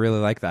 actually, I really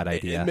like that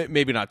idea.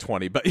 Maybe not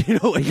 20, but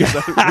like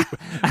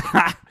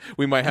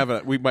we might have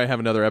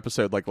another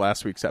episode like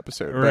last week's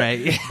episode,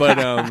 right? But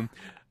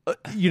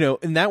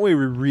in that way,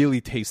 we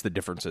really taste the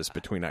differences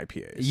between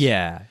IPAs.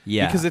 Yeah,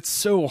 because it's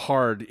so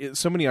hard.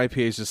 So many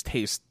IPAs just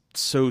taste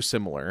so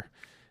similar.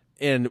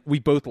 And we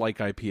both like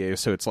IPAs,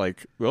 so it's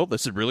like, well,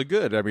 this is really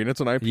good. I mean,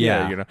 it's an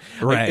IPA,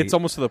 Right. It's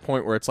almost to the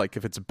point where it's like,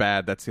 if it's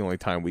bad, that's the only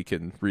time we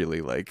can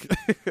really like,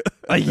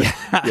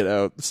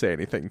 say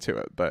anything to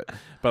it. But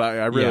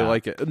I really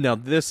like it. Now,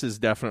 this is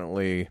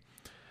definitely,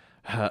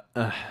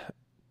 I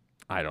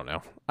don't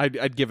know.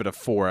 I'd give it a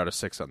 4 out of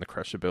 6 on the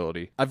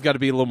crushability. I've got to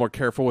be a little more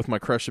careful with my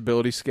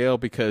crushability scale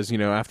because,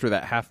 after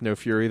that Half No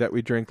Fury that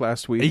we drank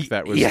last week,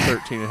 that was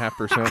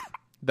 13.5%.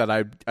 That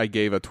I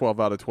gave a 12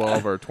 out of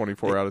 12 or a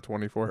 24 out of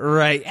 24.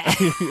 Right.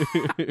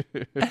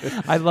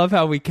 I love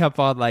how we kept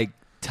on like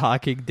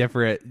talking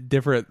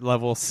different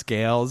level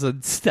scales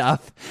and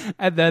stuff,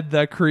 and then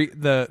the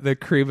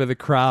cream of the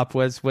crop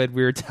was when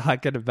we were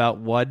talking about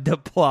 1 to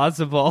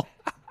plausible.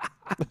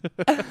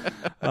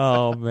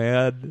 Oh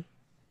man.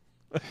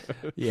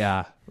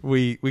 Yeah,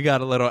 we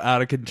got a little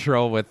out of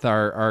control with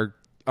our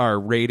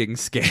rating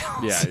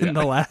scales in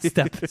the last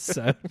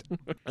episode.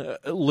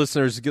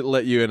 Listeners,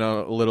 let you in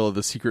on a little of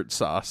the secret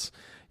sauce.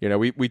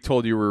 We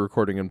told you we're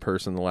recording in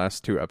person the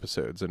last 2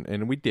 episodes,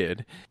 and we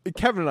did.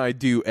 Kevin and I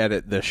do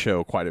edit this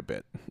show quite a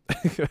bit.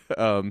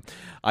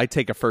 I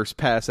take a first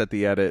pass at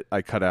the edit.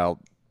 I cut out,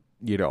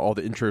 all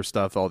the intro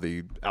stuff, all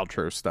the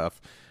outro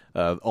stuff,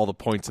 all the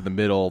points in the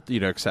middle,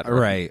 etc.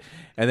 Right.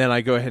 And then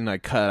I go ahead and I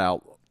cut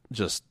out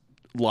just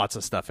lots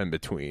of stuff in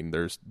between.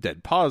 There's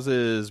dead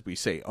pauses. We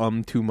say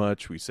too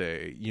much. We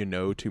say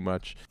too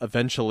much.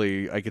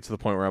 Eventually, I get to the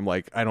point where I'm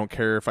like, I don't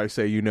care if I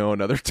say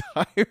another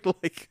time.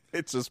 Like,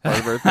 it's just part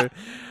of our thing.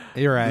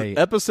 You're right.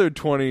 Episode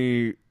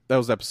 20. That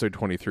was episode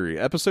 23.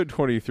 Episode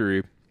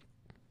 23.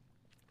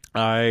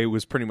 I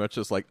was pretty much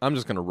just like, I'm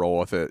just gonna roll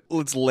with it.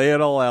 Let's lay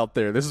it all out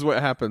there. This is what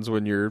happens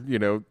when you're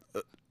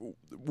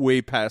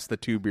way past the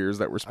 2 beers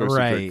that we're supposed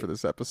to drink for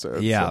this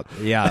episode. Yeah.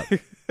 So. Yeah.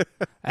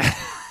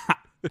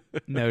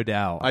 No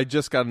doubt. I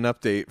just got an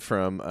update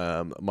from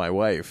my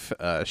wife.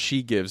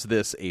 She gives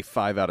this a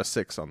 5 out of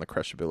 6 on the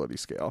crushability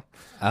scale.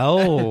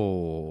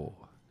 Oh,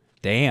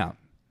 damn.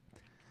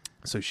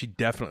 So she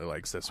definitely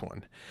likes this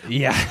one.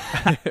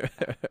 Yeah.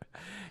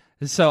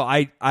 So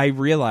I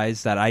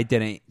realized that I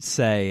didn't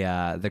say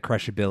the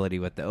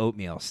crushability with the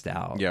oatmeal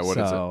stout. Yeah, what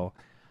is it?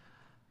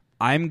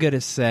 I'm going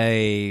to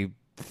say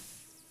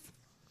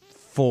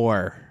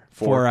 4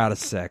 out of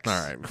 6. All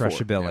right,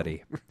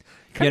 crushability.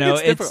 4, yeah.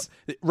 It's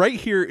right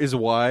here is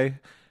why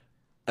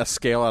a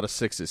scale out of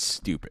 6 is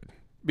stupid,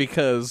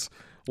 because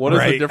what is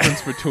the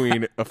difference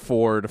between a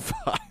 4 and a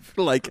 5?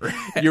 Like,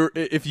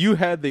 if you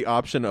had the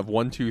option of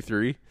 1, 2,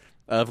 3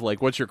 of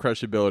like, what's your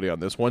crushability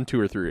on this, 1,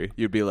 2, or 3,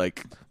 you'd be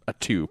like a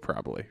 2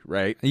 probably,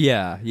 right?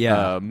 Yeah.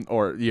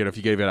 Or if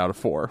you gave it out of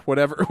 4,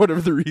 whatever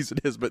the reason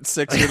is, but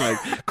 6, you're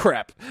like,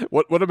 crap.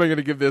 What am I going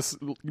to give this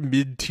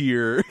mid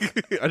tier?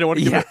 I don't want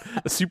to give it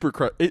a super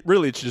crush. It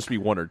should just be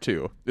 1 or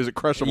 2. Is it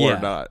crushable or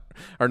not?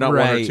 Or not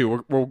 1 or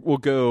 2? We'll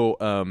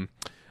go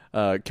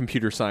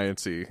computer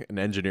sciencey and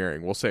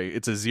engineering. We'll say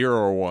it's a 0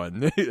 or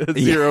 1.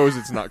 0 is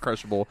it's not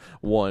crushable.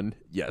 1,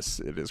 yes,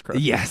 it is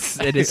crushable. Yes,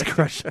 it is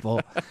crushable.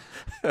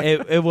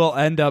 It will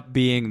end up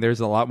being there's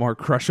a lot more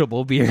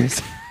crushable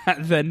beers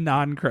than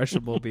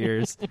non-crushable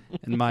beers,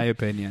 in my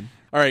opinion.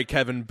 All right,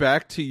 Kevin,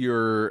 back to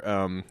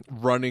your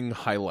running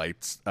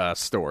highlights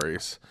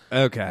stories.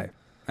 Okay.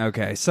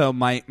 So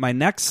my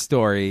next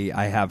story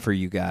I have for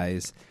you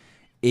guys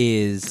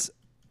is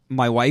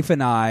my wife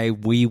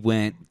and we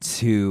went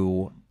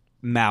to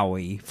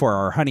Maui for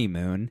our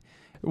honeymoon.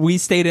 We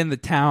stayed in the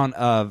town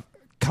of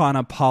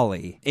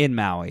Kaanapali in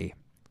Maui.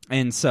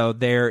 And so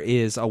there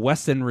is a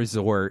Westin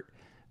resort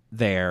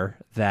there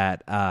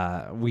that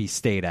we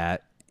stayed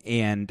at.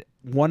 And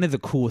one of the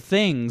cool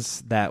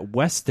things that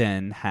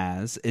Westin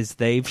has is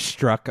they've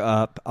struck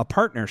up a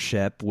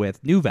partnership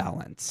with New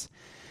Balance.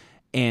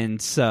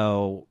 And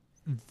so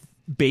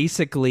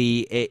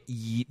basically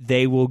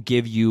they will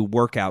give you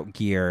workout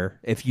gear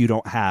if you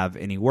don't have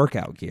any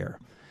workout gear.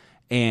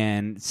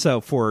 And so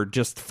for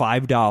just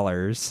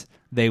 $5,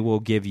 they will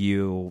give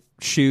you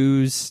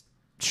shoes,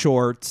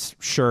 shorts,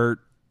 shirt,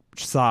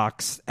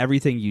 socks,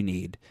 everything you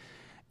need.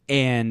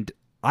 And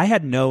I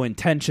had no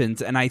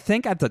intentions. And I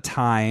think at the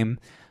time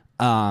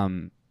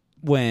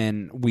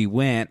when we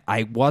went,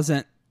 I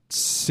wasn't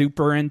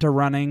super into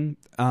running.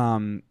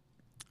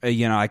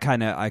 I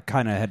kind of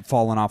had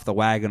fallen off the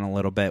wagon a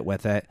little bit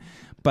with it.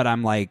 But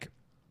I'm like,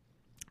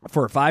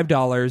 for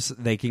 $5,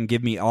 they can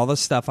give me all the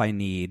stuff I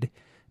need,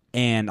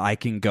 and I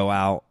can go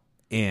out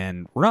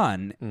and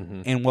run.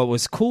 Mm-hmm. And what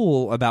was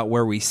cool about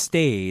where we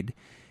stayed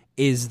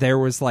is there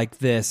was like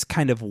this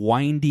kind of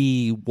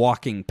windy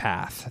walking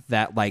path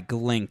that like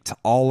linked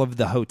all of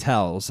the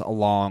hotels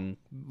along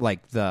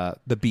like the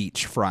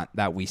beach front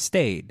that we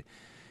stayed.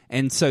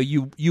 And so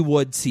you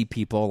would see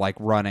people like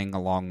running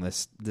along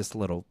this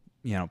little,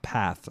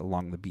 path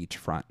along the beach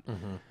front.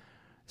 Mm-hmm.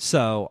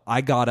 So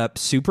I got up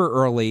super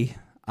early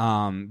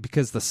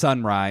because the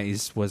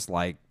sunrise was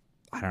like,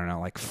 I don't know,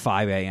 like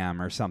 5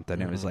 a.m. or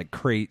something. It was like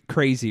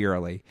crazy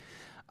early.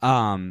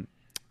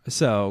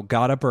 So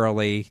got up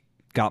early,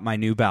 got my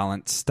New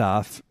Balance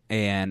stuff,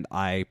 and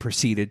I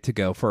proceeded to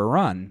go for a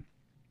run.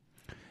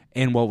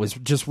 And what was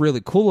just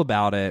really cool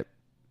about it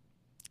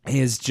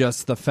is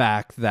just the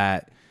fact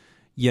that,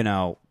 you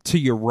know, to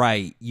your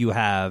right, you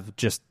have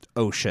just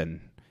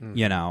ocean,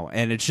 you know,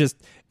 and it's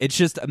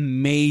just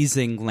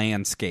amazing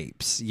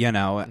landscapes, you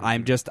know.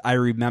 I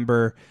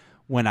remember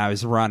when I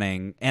was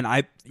running, and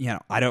I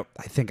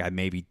think I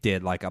maybe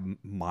did like a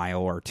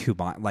mile or 2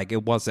 miles. Like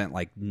it wasn't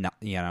like,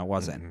 it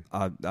wasn't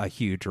a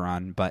huge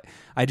run, but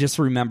I just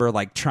remember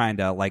like trying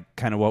to, like,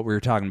 kind of what we were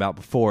talking about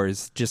before,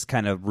 is just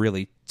kind of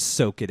really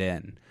soak it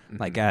in,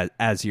 like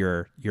as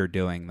you're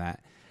doing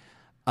that.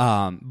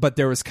 But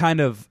there was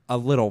kind of a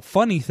little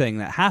funny thing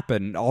that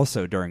happened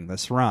also during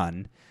this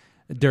run,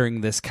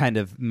 during this kind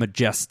of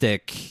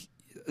majestic,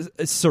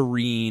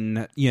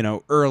 serene, you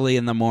know, early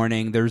in the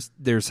morning.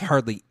 There's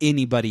hardly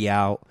anybody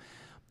out.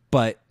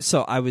 But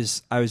so I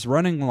was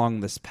running along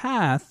this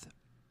path,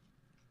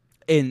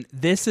 and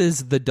this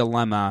is the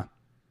dilemma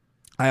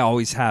I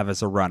always have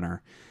as a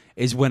runner,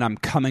 is when I'm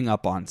coming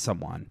up on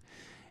someone,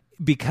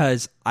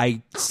 because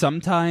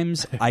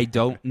sometimes I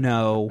don't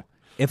know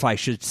if I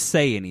should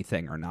say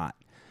anything or not.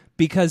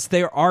 Because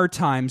there are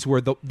times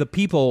where the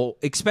people,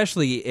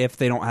 especially if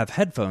they don't have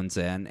headphones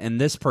in, and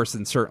this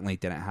person certainly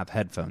didn't have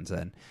headphones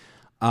in,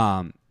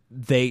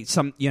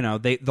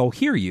 they'll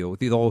hear you.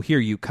 They'll hear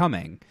you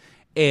coming.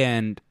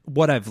 And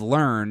what I've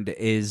learned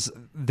is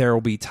there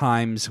will be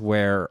times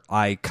where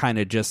I kind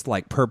of just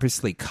like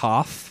purposely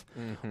cough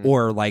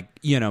or like,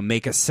 you know,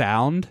 make a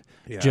sound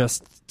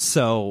just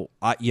so,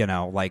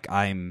 like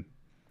I'm,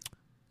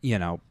 you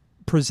know,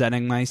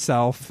 presenting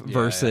myself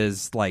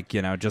versus like,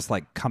 you know, just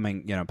like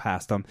coming, you know,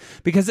 past them,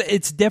 because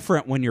it's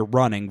different when you're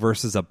running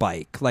versus a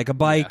bike. Like a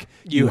bike,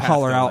 you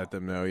holler have to out, let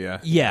them know,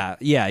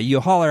 you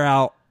holler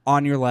out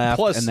on your left.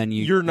 Plus, and then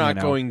you're not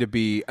going to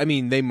be, I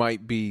mean, they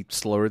might be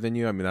slower than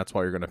you. I mean, that's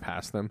why you're going to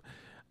pass them,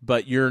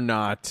 but you're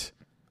not,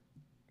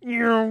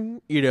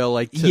 you know,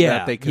 like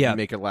that they can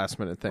make a last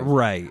minute thing.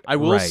 Right. I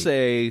will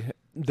say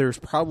there's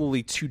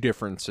probably two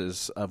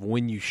differences of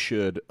when you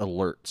should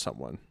alert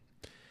someone.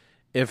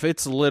 If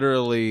it's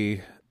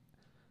literally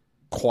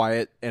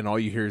quiet and all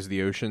you hear is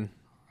the ocean,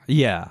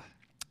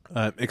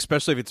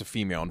 especially if it's a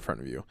female in front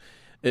of you.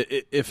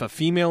 If a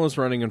female is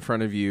running in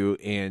front of you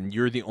and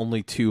you're the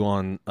only two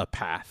on a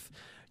path,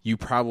 you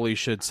probably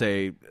should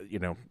say, you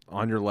know,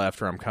 on your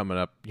left, or I'm coming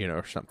up, you know,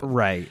 or something.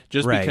 Right.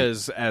 Just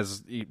because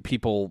as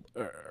people,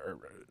 I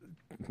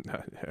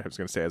was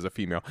going to say as a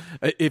female,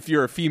 if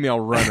you're a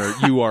female runner,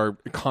 you are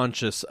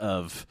conscious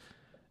of,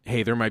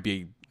 hey, there might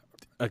be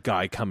a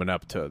guy coming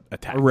up to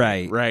attack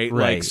me, right?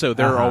 Like, so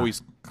they're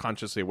always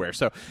consciously aware.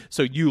 So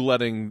you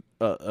letting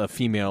a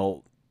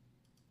female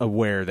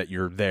aware that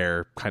you're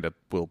there kind of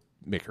will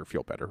make her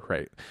feel better,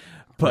 right?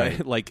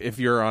 But like if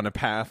you're on a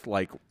path,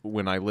 like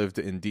when I lived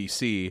in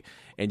DC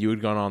and you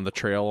had gone on the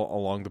trail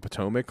along the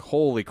Potomac,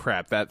 holy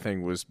crap, that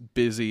thing was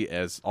busy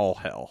as all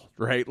hell,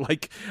 right?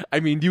 Like,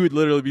 I mean, you would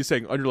literally be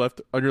saying on your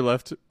left, on your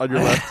left, on your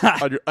left.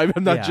 I'm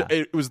not.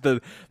 It was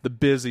the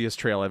busiest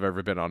trail I've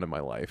ever been on in my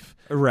life,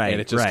 right? And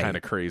it's just kind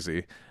of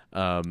crazy.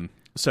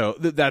 So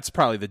that's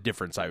probably the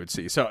difference I would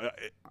see. So.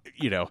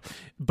 You know,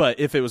 but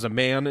if it was a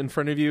man in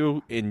front of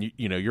you and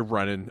you know you're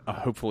running,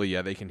 hopefully,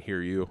 they can hear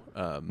you.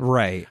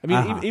 Right. I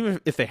mean,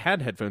 even if they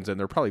had headphones in,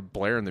 they're probably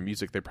blaring the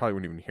music. They probably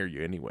wouldn't even hear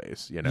you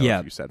anyways. You know,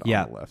 if you said on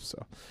the left.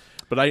 So,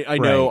 but I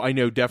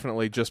know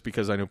definitely, just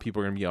because I know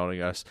people are going to be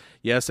yelling at us.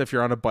 Yes, if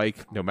you're on a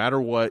bike, no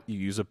matter what, you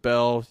use a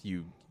bell,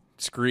 you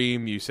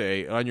scream, you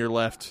say on your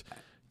left.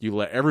 You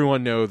let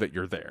everyone know that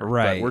you're there.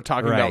 Right. But we're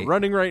talking about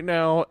running right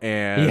now,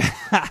 and.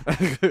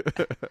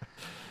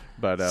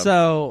 But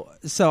so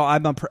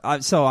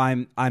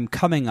I'm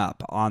coming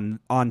up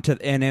onto,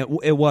 and it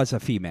was a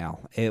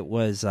female. It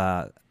was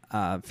a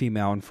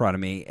female in front of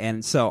me,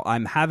 and so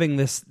I'm having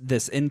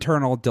this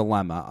internal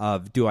dilemma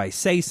of, do I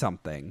say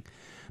something,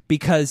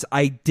 because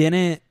I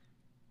didn't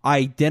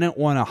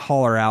want to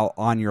holler out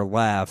on your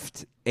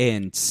left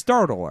and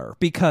startle her,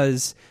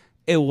 because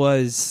it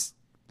was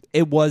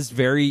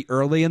very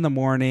early in the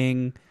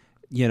morning,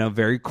 you know,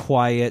 very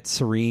quiet,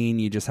 serene.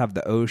 You just have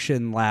the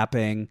ocean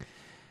lapping.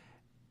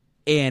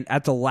 And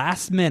at the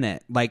last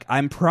minute, like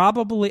I'm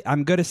probably an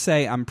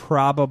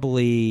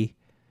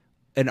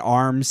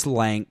arm's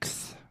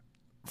length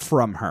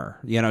from her,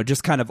 you know,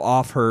 just kind of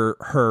off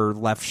her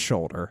left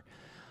shoulder.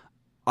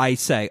 I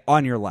say,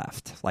 on your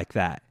left, like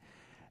that.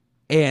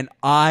 And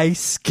I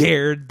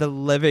scared the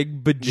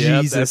living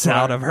bejesus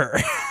out of her.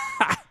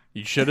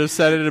 You should have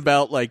said it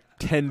about like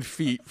 10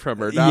 feet from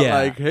her. Not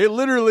like, hey,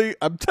 literally,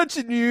 I'm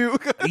touching you.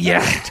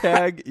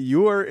 Tag,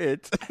 you are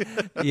it.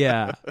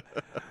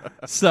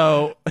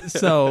 So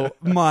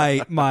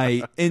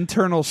my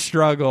internal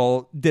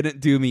struggle didn't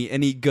do me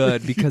any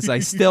good, because I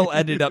still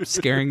ended up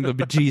scaring the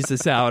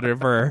bejesus out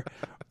of her,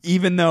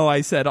 even though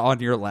I said on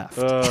your left.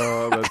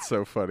 Oh, that's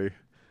so funny.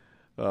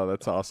 Oh,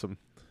 that's awesome.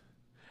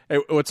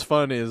 What's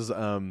fun is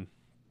I've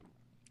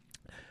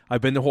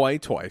been to Hawaii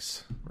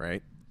twice,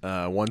 right?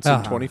 Once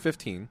in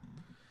 2015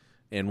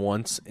 and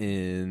once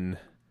in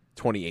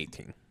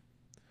 2018.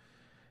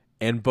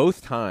 And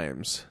both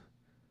times,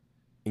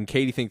 and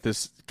Katie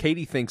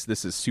thinks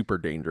this is super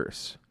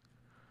dangerous.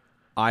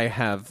 I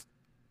have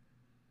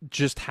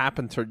just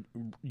happened to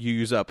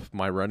use up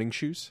my running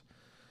shoes.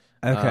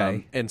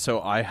 Okay. And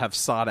so I have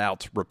sought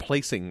out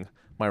replacing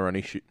my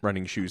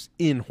running shoes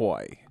in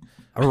Hawaii.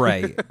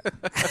 Right.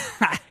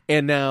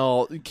 And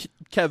now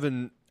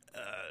Kevin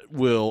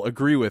will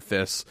agree with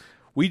this.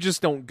 We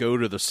just don't go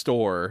to the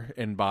store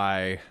and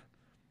buy,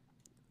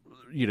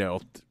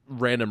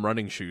 random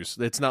running shoes.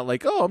 It's not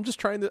like, oh, I'm just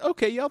trying to,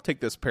 okay, yeah, I'll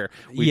take this pair.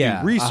 We do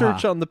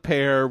research on the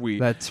pair.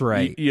 That's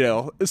right.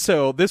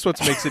 So this what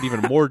makes it even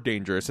more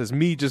dangerous is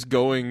me just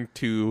going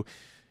to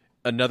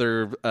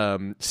another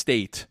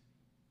state,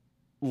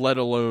 let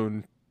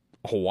alone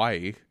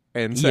Hawaii,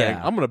 and saying,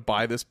 I'm going to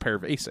buy this pair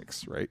of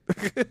Asics, right?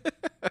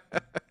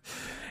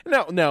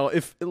 Now,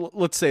 if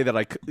let's say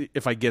that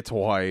if I get to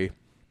Hawaii,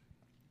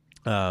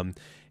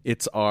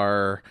 it's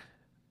our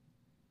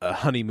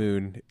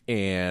honeymoon,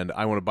 and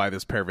I want to buy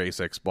this pair of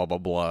Asics, blah blah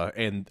blah,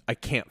 and I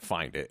can't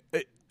find it.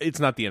 It's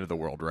not the end of the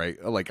world,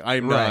 right? Like,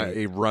 I'm not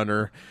a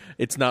runner.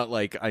 It's not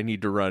like I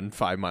need to run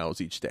 5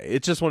 miles each day.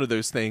 It's just one of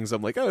those things.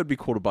 I'm like, oh, it'd be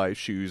cool to buy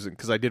shoes,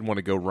 because I did want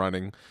to go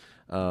running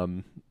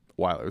while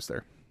I was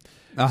there.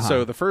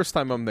 So the first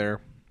time I'm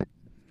there,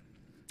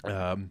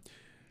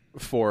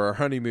 for our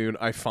honeymoon,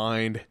 I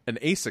find an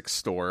Asics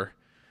store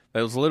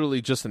that was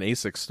literally just an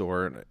Asics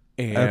store,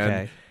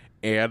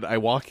 and I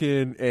walk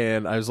in,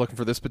 and I was looking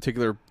for this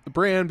particular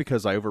brand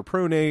because I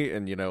overpronate,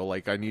 and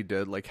I need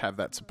to have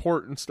that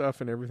support and stuff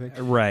and everything.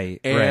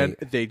 Right. And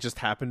they just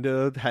happened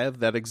to have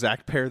that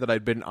exact pair that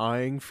I'd been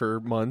eyeing for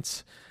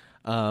months.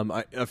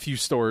 A few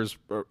stores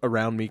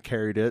around me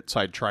carried it, so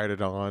I tried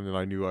it on, and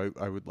I knew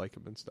I would like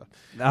them and stuff.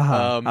 And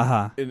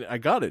I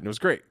got it, and it was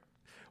great.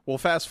 Well,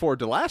 fast forward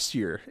to last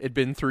year. It'd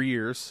been 3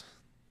 years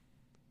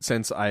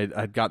since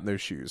I'd gotten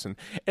those shoes, and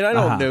I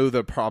don't know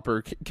the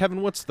proper.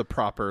 Kevin, what's the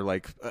proper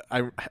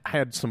I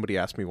had somebody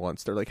ask me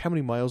once. They're like, "How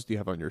many miles do you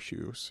have on your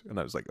shoes?" And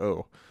I was like,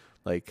 "Oh,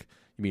 you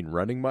mean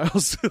running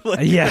miles?"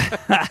 Yeah.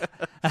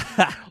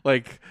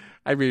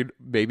 I mean,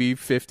 maybe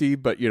 50,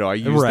 but I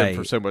use them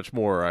for so much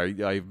more.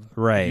 I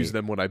use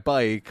them when I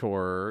bike,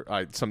 or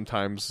I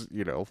sometimes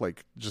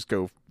just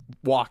go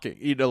walking.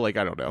 I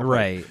don't know.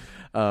 Right.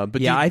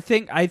 But I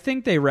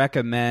think they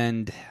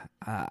recommend.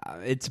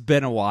 It's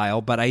been a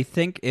while, but I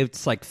think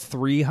it's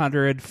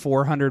 300,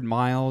 400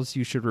 miles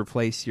you should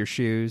replace your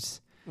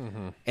shoes,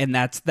 and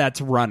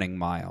that's running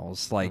miles.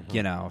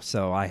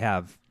 So I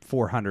have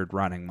 400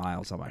 running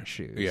miles on my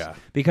shoes. Yeah,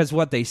 because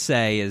what they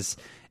say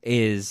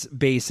is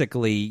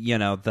basically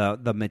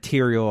the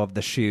material of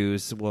the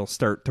shoes will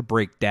start to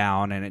break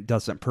down, and it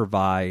doesn't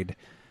provide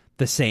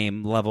the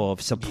same level of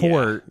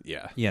support.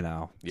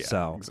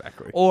 So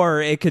exactly.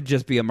 Or it could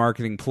just be a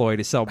marketing ploy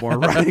to sell more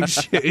running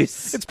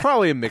shoes. It's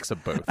probably a mix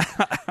of both,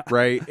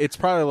 right? It's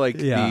probably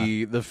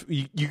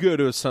you go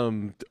to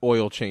some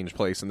oil change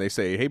place and they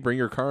say, "Hey, bring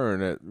your car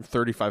in at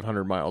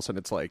 3,500 miles," and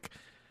it's like,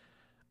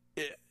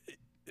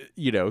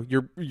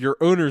 your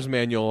owner's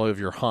manual of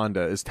your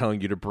Honda is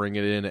telling you to bring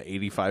it in at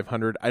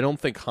 8,500. I don't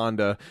think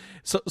Honda.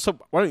 So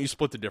why don't you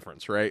split the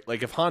difference, right?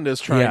 If Honda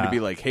is trying to be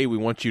like, hey, we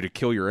want you to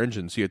kill your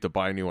engine, so you have to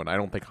buy a new one. I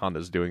don't think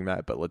Honda's doing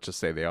that, but let's just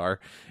say they are.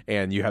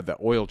 And you have that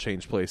oil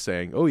change place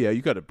saying, oh yeah,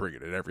 you got to bring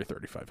it in every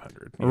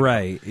 3,500.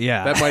 Right.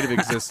 Yeah. That might have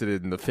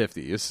existed in the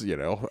 50s.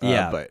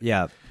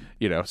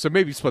 So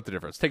maybe split the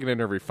difference. Take it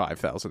in every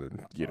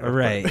 5,000.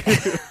 Right.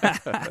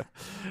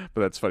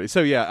 But that's funny.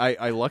 So yeah,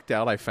 I lucked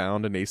out. I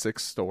found an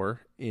Asics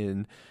store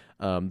in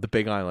the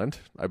Big Island.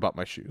 I bought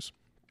my shoes.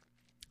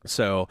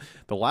 So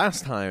the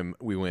last time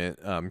we went,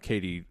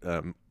 Katie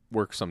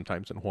works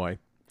sometimes in Hawaii.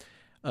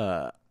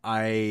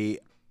 I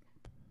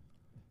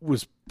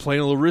was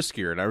playing a little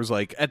riskier, and I was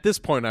like, at this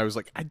point, I was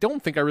like, I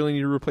don't think I really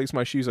need to replace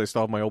my shoes. I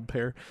still have my old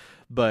pair,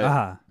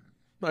 but.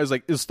 I was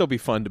like, it'll still be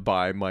fun to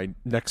buy my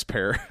next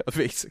pair of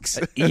Asics.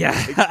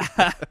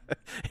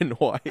 In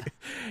Hawaii.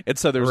 And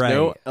so there was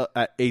no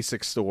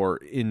Asics store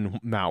in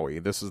Maui.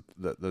 This is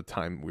the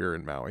time we were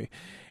in Maui.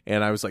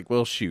 And I was like,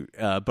 well, shoot.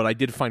 But I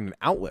did find an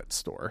outlet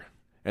store.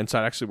 And so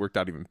it actually worked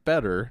out even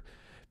better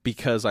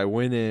because I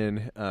went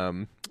in,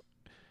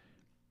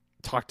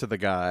 talked to the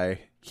guy.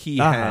 He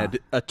had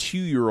a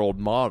 2-year-old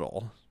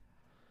model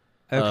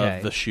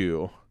of the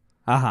shoe.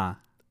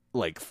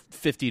 Like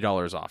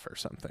 $50 off or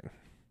something.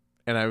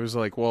 And I was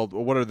like, well,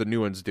 what do the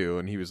new ones do?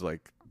 And he was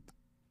like,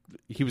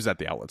 he was at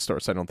the outlet store,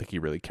 so I don't think he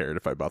really cared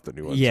if I bought the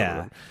new ones.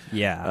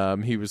 Yeah.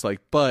 He was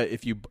like, but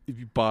if you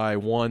buy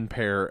one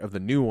pair of the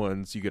new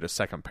ones, you get a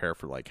second pair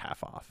for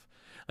half off.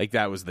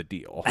 That was the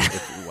deal.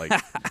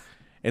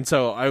 And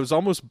so I was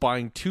almost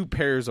buying 2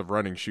 pairs of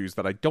running shoes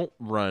that I don't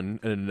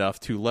run enough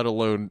to, let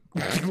alone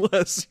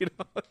less,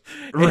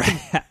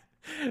 Right.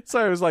 So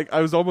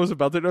I was almost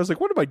about to, and I was like,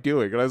 what am I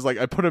doing? And I was like,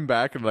 I put him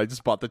back, and I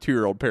just bought the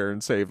 2-year-old pair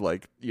and saved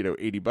like,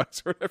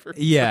 $80 or whatever.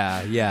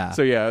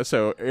 Yeah.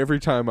 So every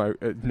time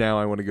now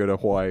I want to go to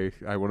Hawaii,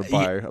 I want to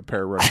buy a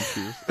pair of running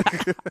shoes.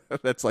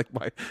 That's like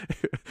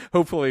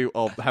hopefully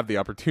I'll have the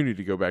opportunity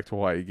to go back to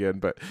Hawaii again.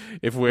 But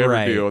if we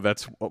ever do,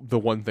 that's the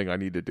one thing I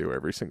need to do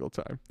every single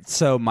time.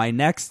 So my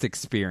next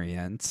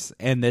experience,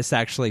 and this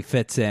actually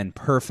fits in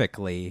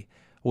perfectly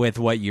with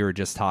what you were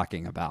just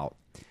talking about,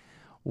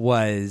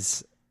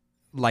 was,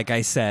 like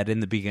I said in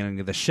the beginning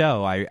of the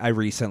show, I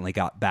recently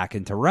got back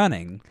into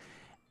running,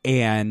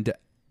 and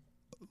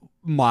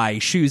my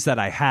shoes that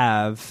I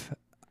have,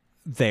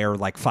 they're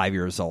like 5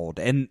 years old,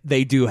 and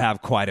they do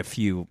have quite a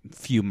few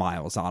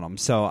miles on them.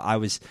 So I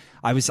was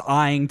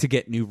eyeing to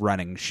get new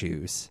running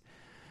shoes.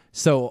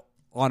 So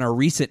on a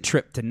recent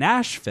trip to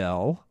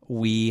Nashville,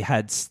 we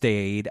had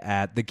stayed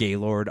at the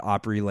Gaylord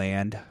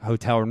Opryland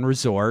Hotel and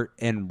Resort,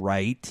 and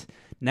right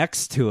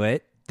next to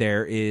it,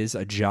 there is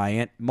a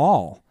giant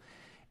mall.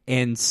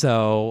 And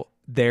so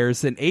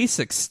there's an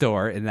ASICS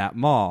store in that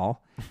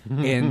mall.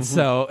 And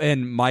so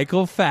in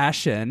Michael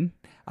fashion,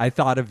 I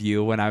thought of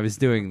you when I was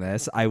doing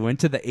this. I went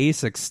to the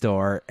ASICS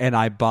store and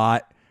I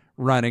bought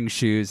running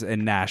shoes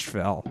in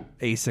Nashville.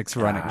 ASICS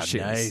running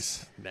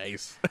shoes.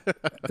 Nice.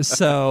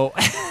 So,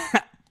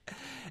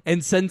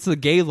 and since the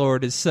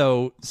Gaylord is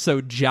so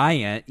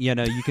giant,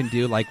 you can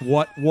do like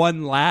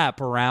one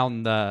lap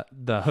around the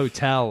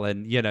hotel,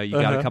 and you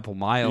got a couple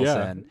miles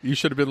in. You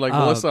should have been like,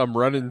 Melissa, I'm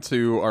running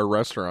to our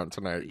restaurant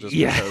tonight just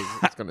because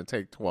it's going to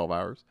take 12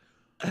 hours.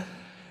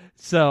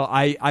 So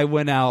I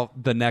went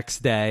out the next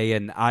day,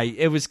 and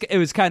it was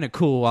kind of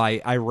cool.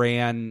 I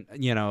ran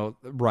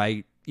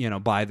right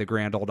by the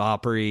Grand Ole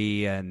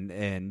Opry,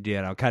 and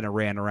kind of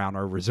ran around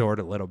our resort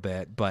a little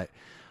bit. But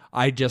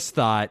I just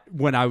thought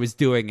when I was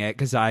doing it,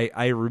 because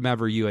I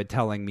remember you had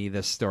telling me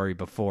this story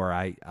before,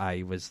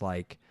 I was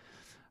like,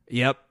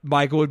 yep,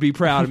 Michael would be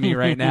proud of me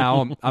right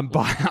now. I'm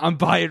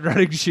buying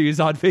running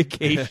shoes on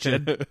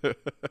vacation.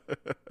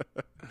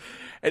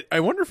 I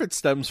wonder if it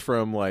stems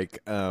from like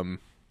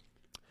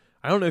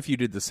I don't know if you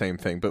did the same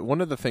thing, but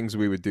one of the things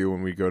we would do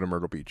when we go to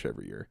Myrtle Beach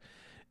every year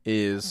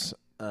is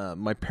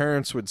my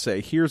parents would say,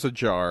 here's a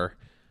jar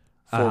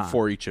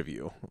for each of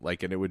you.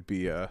 Like, and it would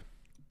be I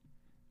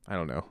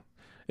don't know.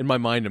 In my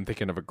mind, I'm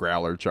thinking of a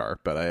growler jar,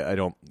 but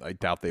I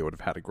doubt they would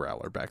have had a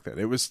growler back then.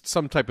 It was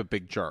some type of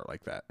big jar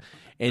like that.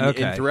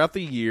 And throughout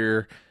the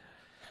year,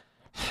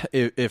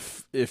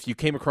 if you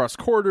came across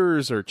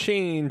quarters or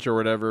change or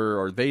whatever,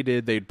 or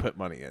they'd put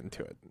money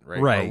into it,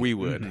 right? Or we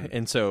would. Mm-hmm.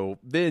 And so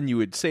then you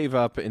would save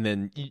up, and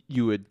then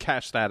you would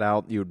cash that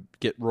out. You would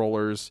get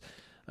rollers,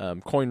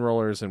 coin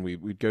rollers, and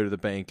we'd go to the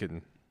bank,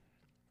 and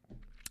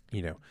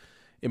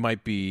it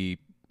might be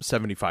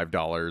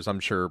 $75. I'm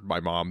sure my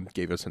mom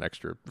gave us an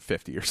extra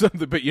 50 or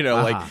something, but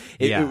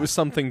it was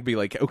something to be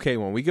like, okay,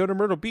 when we go to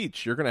Myrtle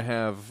Beach, you're going to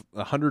have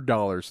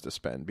 $100 to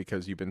spend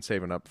because you've been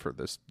saving up for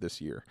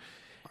this year.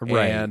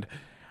 Right. And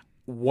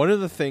one of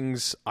the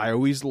things I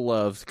always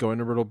loved going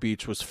to Myrtle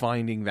Beach was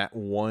finding that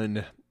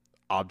one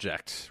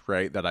object,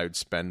 right, that I would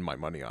spend my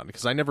money on,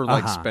 because I never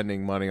liked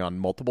spending money on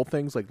multiple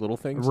things, like little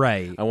things.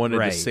 Right. I wanted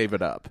to save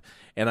it up.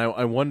 And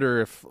I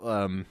wonder if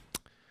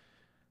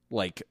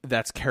like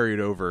that's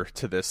carried over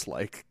to this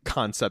like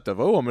concept of,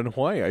 I'm in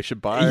Hawaii, I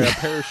should buy a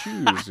pair of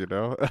shoes,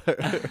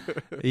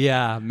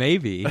 Yeah,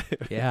 maybe.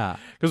 Yeah.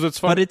 Because it's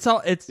fun. But it's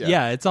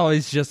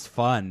always just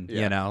fun,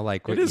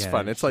 like it is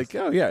fun. It's like,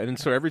 and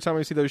so every time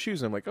I see those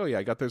shoes, I'm like,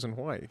 I got those in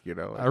Hawaii,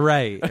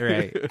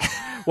 Right.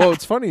 Well,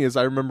 what's funny is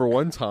I remember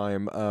one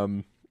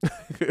time,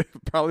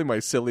 probably my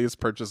silliest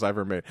purchase I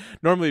ever made.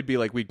 Normally it'd be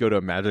like we'd go to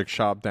a magic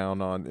shop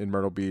down in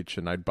Myrtle Beach,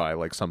 and I'd buy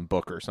like some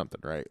book or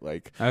something, right?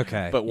 Like,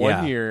 okay. But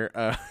one year,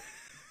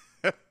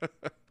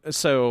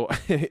 so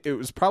it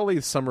was probably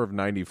the summer of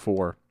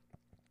 '94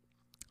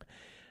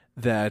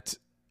 that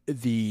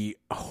the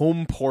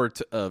home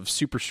port of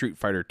Super Street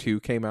Fighter 2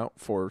 came out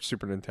for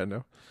Super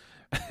Nintendo.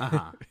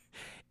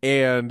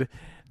 And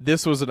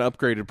this was an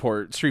upgraded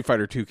port. Street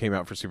Fighter 2 came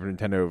out for Super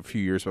Nintendo a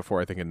few years before,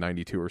 I think in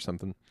 '92 or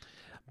something.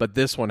 But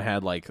this one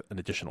had like an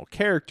additional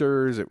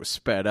characters. It was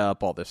sped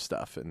up, all this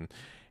stuff.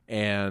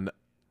 And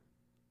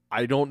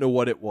I don't know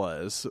what it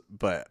was,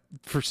 but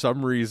for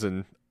some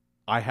reason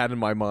I had in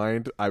my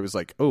mind, I was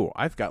like,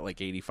 I've got like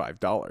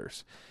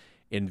 $85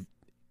 in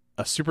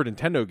a Super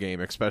Nintendo game,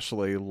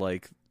 especially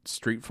like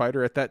Street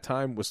Fighter at that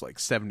time was like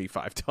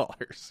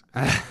 $75.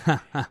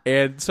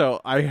 And so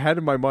I had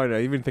in my mind,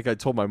 I even think I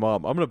told my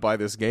mom, I'm going to buy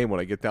this game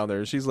when I get down there.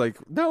 And she's like,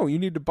 no, you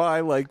need to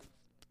buy like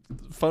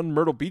fun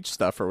Myrtle Beach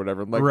stuff or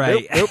whatever. I'm like,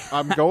 right. Nope,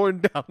 I'm going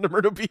down to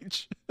Myrtle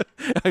Beach.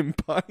 I'm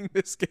buying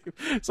this game.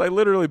 So I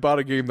literally bought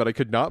a game that I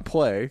could not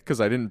play because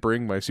I didn't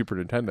bring my Super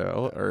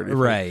Nintendo or anything.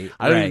 Right.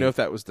 I don't even know if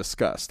that was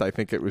discussed. I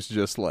think it was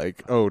just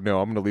like, oh no,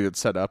 I'm going to leave it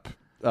set up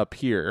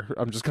here.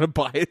 I'm just going to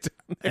buy it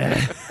down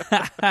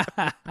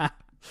there.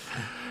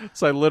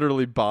 So I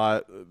literally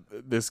bought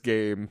this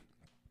game,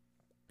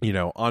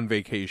 on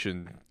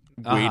vacation,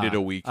 waited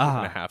a week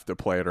and a half to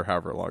play it or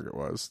however long it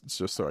was. It's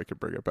just so I could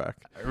bring it back.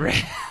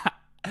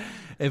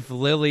 if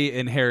Lily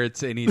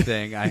inherits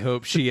anything, I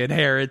hope she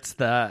inherits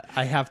the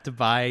I have to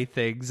buy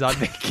things on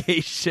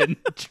vacation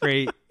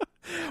trait.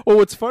 Well,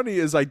 what's funny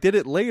is I did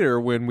it later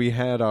when we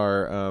had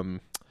our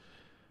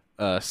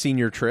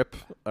senior trip,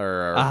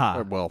 or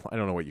well, I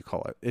don't know what you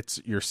call it.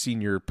 It's your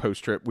senior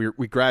post trip.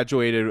 We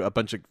graduated. A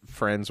bunch of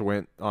friends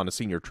went on a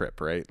senior trip,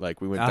 right?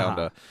 Like we went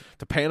down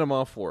to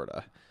Panama,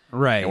 Florida.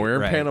 Right. And we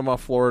were in Panama,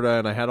 Florida,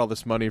 and I had all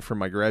this money from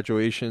my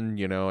graduation.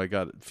 You know, I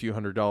got a few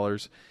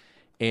 $100s,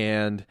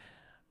 and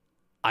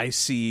I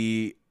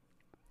see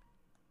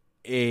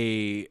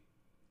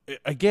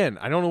again,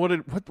 I don't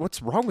know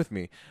what's wrong with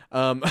me.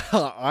 I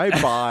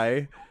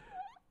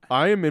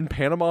am in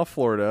Panama,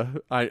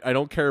 Florida. I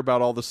don't care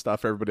about all the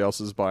stuff everybody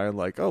else is buying.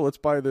 Like, oh, let's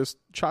buy this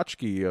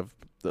tchotchke of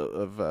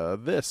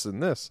this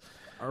and this.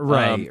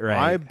 Right.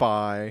 I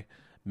buy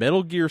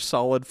Metal Gear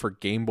Solid for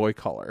Game Boy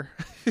Color.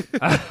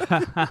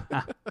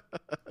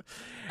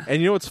 And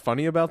you know what's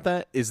funny about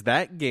that is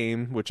that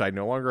game, which I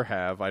no longer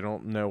have. I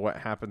don't know what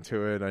happened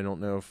to it. I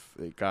don't know if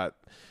it got.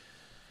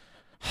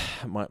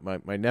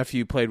 My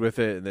nephew played with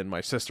it, and then my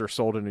sister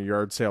sold it in a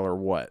yard sale or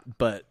what.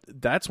 But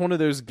that's one of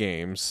those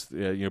games,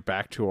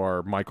 back to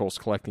our Michael's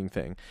collecting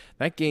thing.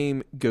 That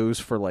game goes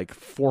for like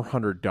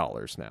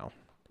 $400 now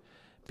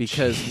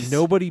because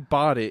nobody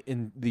bought it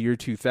in the year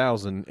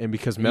 2000, and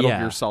because Metal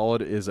Gear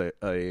Solid is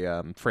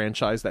a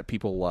franchise that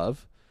people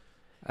love.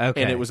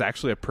 Okay. And it was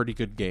actually a pretty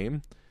good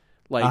game.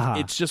 Like,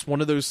 it's just one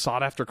of those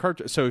sought-after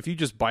cartridges. So if you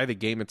just buy the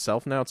game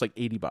itself now, it's like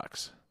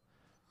 $80.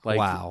 Like,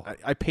 wow.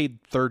 I paid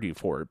 $30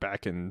 for it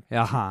back in,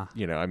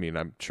 I mean,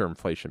 I'm sure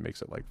inflation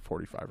makes it like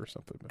 45 or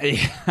something.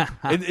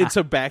 And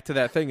so back to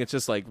that thing, it's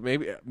just like,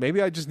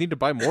 maybe I just need to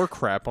buy more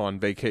crap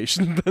on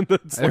vacation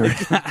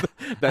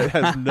that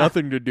has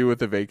nothing to do with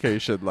the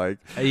vacation. Like,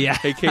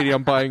 hey, Katie,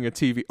 I'm buying a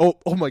TV.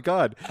 Oh my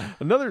God.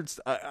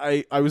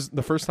 I was,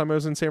 the first time I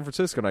was in San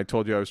Francisco, and I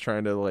told you I was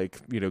trying to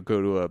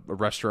go to a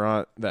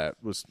restaurant that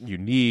was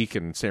unique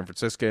in San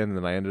Francisco, and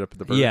then I ended up at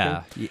the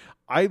Burger King.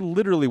 I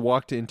literally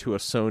walked into a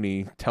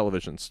Sony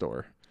television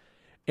store,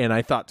 and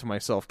I thought to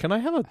myself, "Can I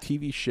have a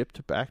TV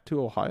shipped back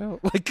to Ohio?"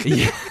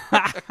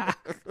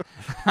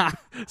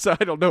 So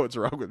I don't know what's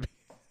wrong with me.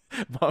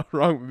 What's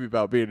wrong with me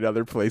about being in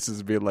other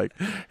places and being like,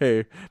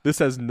 "Hey, this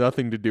has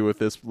nothing to do with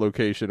this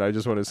location. I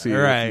just want to see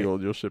if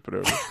you'll ship it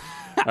over."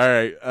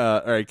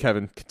 All right,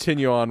 Kevin,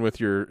 continue on with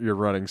your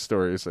running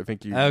stories. I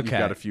think you've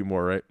got a few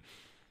more, right?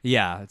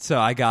 Yeah. So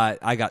I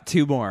got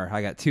two more.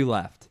 I got two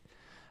left.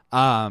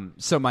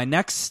 So my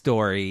next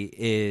story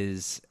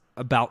is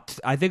about,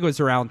 I think it was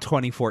around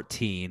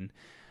 2014.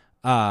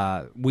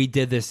 We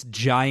did this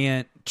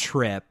giant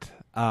trip,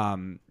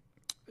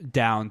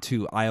 down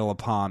to Isle of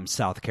Palm,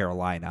 South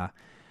Carolina.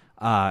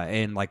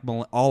 And like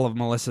all of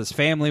Melissa's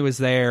family was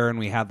there, and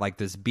we had like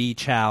this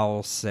beach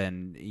house,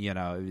 and,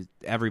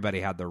 everybody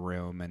had their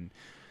room. And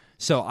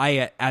so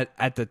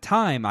at the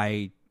time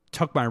I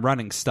took my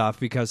running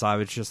stuff because I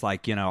was just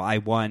like, I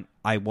want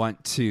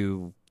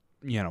to,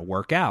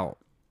 work out.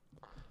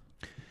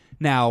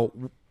 Now,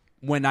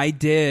 when I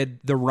did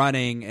the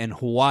running in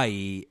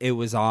Hawaii, it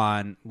was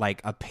on like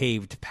a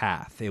paved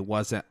path. It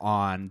wasn't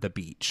on the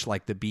beach.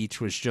 Like the beach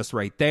was just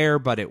right there,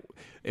 but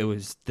it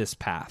was this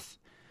path.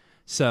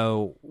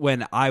 So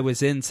when I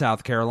was in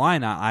South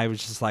Carolina, I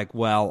was just like,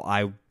 well,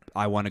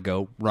 I want to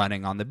go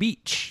running on the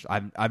beach.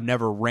 I've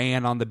never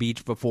ran on the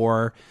beach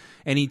before.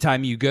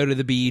 Anytime you go to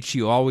the beach,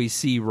 you always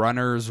see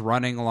runners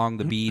running along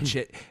the beach.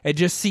 It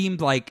just seemed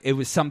like it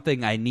was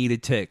something I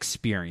needed to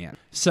experience.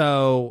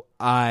 So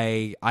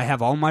I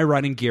have all my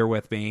running gear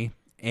with me,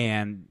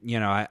 and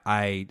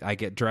I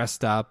get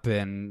dressed up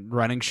and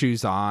running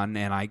shoes on,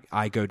 and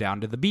I go down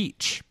to the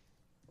beach.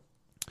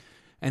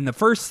 And the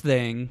first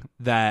thing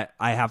that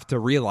I have to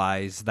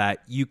realize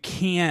that you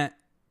can't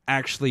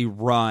actually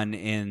run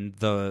in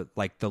the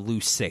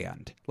loose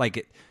sand.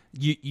 Like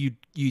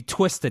you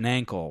twist an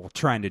ankle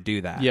trying to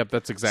do that. Yep,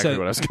 that's exactly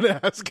what I was going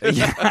to ask.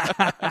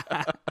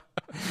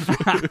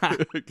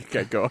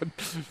 Okay, go on.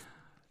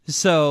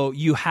 So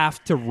you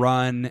have to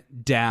run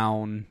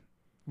down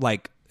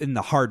like in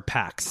the hard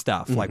pack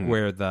stuff, like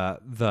where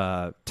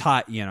the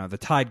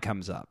tide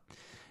comes up.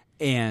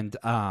 And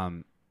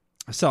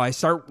so I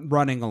start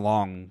running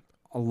along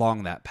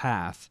that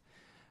path,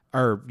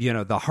 or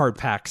the hard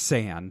packed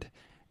sand.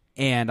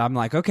 And I'm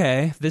like,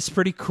 okay, this is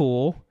pretty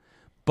cool.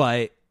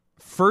 But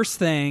first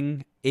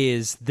thing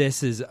is,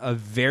 this is a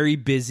very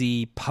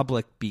busy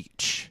public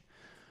beach.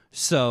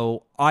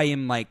 So I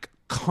am like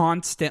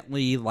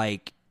constantly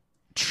like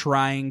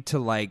trying to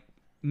like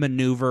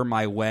maneuver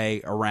my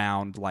way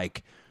around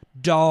like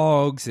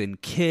dogs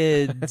and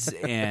kids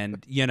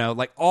and,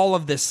 like all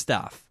of this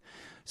stuff.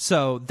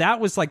 So that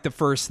was like the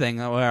first thing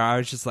where I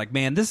was just like,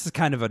 man, this is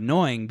kind of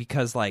annoying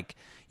because like,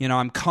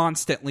 I'm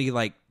constantly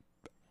like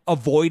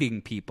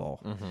avoiding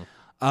people.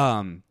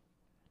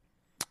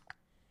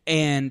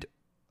 And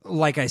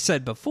like I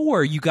said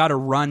before, you got to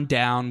run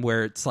down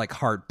where it's like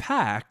hard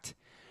packed.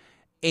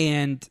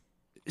 And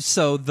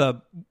so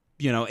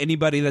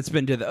anybody that's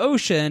been to the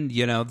ocean,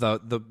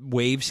 the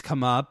waves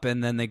come up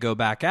and then they go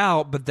back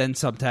out, but then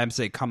sometimes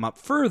they come up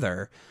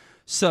further.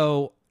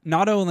 So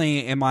not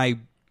only am I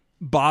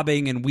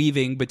bobbing and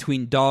weaving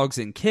between dogs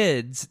and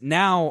kids,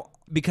 now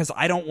because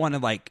I don't want to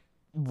like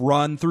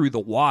run through the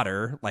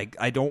water, like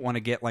I don't want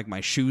to get like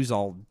my shoes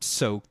all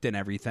soaked and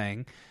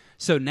everything.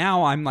 So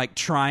now I'm like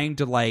trying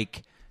to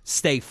like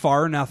stay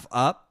far enough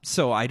up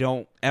so I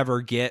don't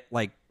ever get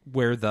like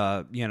where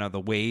the, you know,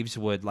 the waves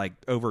would like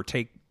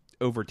overtake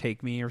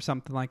me or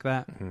something like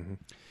that. Mm-hmm.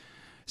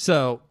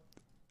 So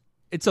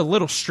it's a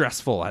little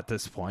stressful at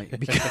this point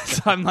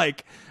because I'm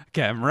like,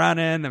 okay, I'm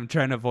running, I'm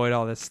trying to avoid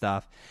all this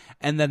stuff.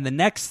 And then the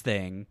next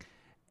thing,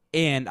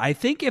 and I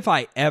think if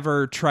I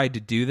ever tried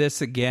to do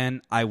this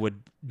again, I would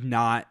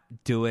not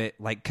do it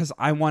like, cause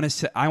I want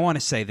to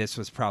say this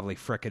was probably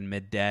frickin'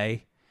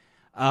 midday,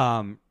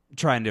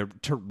 trying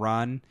to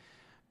run.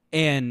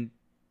 And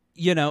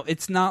you know,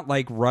 it's not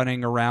like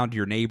running around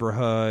your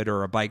neighborhood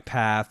or a bike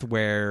path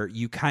where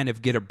you kind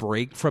of get a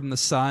break from the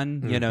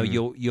sun. You know,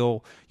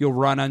 you'll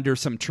run under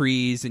some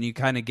trees and you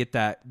kind of get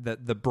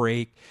the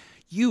break.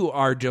 You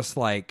are just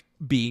like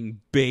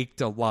being baked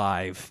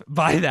alive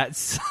by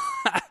that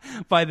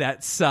by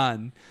that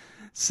sun.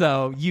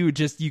 So you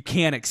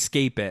can't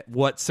escape it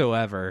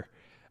whatsoever.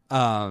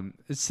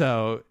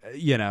 So,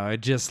 you know, it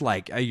just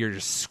like you're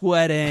just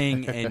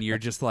sweating and you're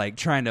just like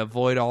trying to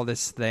avoid all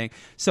this thing.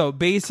 So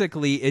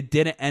basically it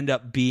didn't end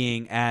up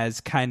being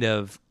as kind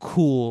of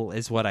cool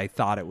as what I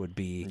thought it would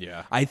be.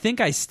 Yeah. I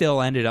think I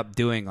still ended up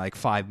doing like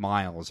 5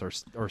 miles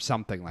or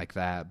something like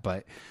that.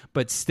 But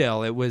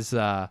still it was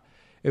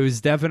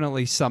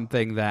definitely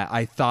something that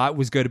I thought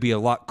was going to be a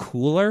lot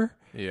cooler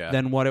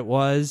than what it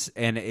was.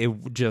 And it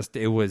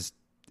was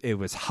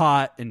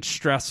hot and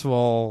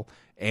stressful.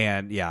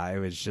 And yeah, it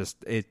was just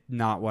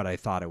not what I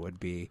thought it would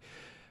be.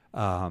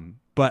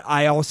 But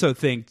I also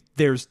think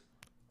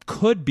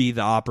could be the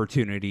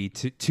opportunity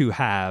to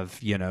have,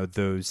 you know,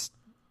 those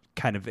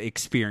kind of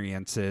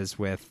experiences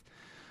with.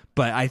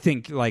 But I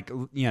think like,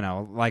 you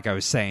know, like I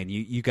was saying,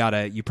 you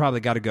probably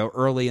gotta go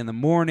early in the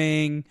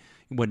morning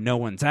when no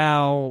one's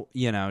out,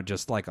 you know,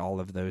 just like all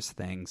of those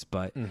things.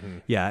 But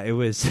yeah, it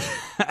was.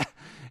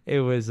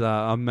 It was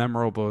a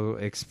memorable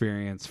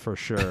experience for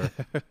sure.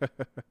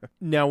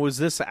 Now, was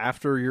this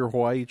after your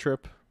Hawaii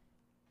trip?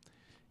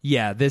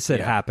 Yeah, this had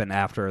happened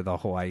after the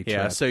Hawaii trip.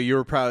 Yeah, so you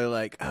were probably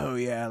like, oh,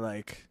 yeah,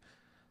 like,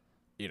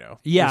 you know,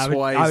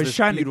 Hawaii is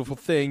this beautiful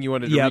thing. You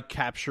wanted to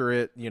recapture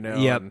it, you know.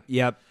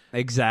 Yep,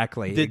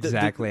 exactly. I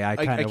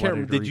can't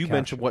remember. Did you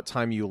mention what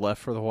time you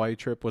left for the Hawaii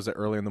trip? Was it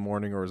early in the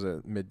morning or was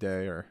it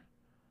midday or?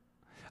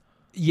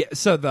 Yeah,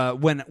 so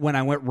when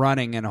I went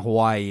running in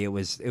Hawaii, it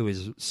was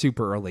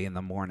super early in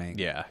the morning.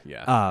 Yeah.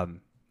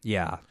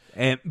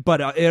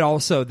 But it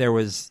also, there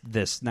was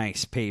this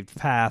nice paved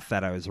path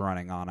that I was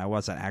running on. I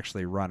wasn't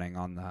actually running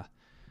on the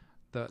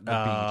beach at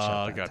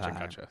that time.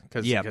 Gotcha.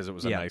 Because it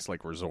was a nice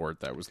like resort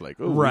that was like,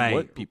 oh, right. We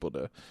want people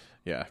to,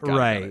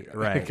 right.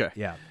 Okay.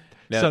 Yeah.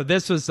 Now, so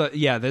this was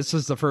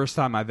the first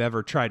time I've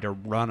ever tried to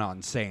run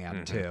on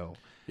sand too.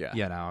 Yeah.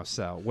 You know,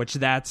 so which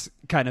that's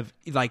kind of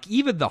like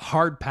even the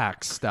hard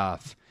pack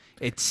stuff,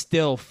 it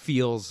still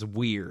feels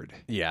weird.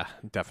 Yeah,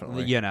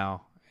 definitely. You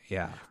know,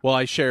 yeah. Well,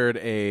 I shared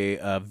a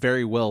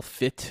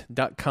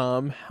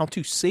verywellfit.com how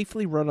to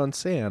safely run on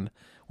sand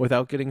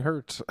without getting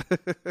hurt.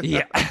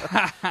 Yeah.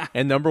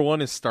 And number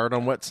one is start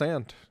on wet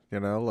sand. You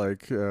know,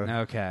 like,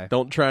 okay.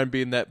 Don't try and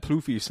be in that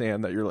ploofy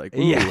sand that you're like,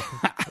 ooh,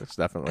 which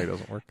definitely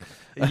doesn't work.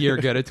 You're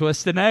going to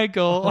twist an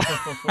ankle.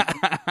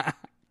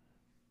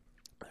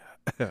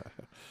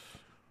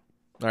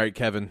 All right,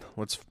 Kevin,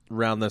 let's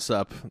round this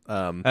up.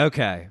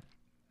 Okay.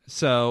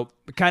 So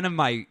kind of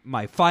my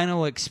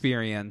final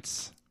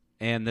experience,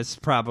 and this is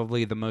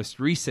probably the most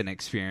recent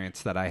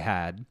experience that I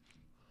had,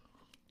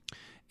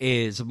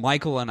 is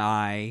Michael and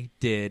I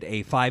did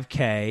a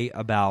 5K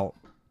about,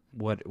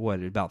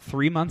 about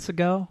 3 months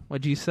ago?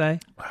 What'd you say?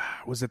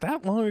 Was it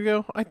that long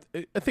ago? I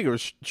think it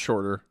was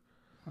shorter.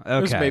 Okay.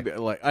 It was maybe,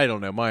 like, I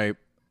don't know.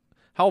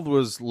 How old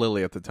was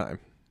Lily at the time?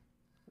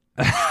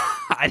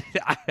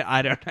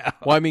 I don't know.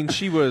 Well, I mean,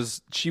 she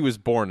was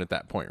born at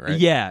that point, right?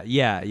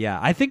 Yeah.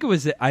 I think it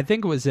was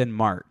in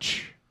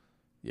March.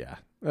 Yeah,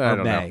 I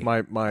don't know. I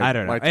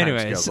don't know. My time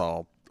scale's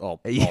all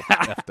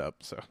effed up.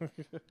 So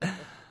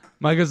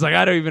Michael's like,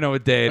 I don't even know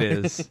what day it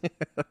is.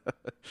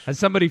 Has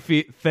somebody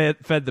fed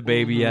the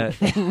baby yet?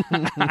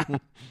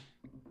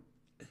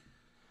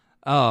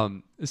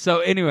 So,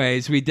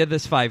 anyways, we did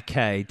this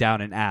 5K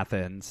down in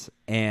Athens,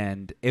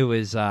 and it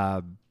was.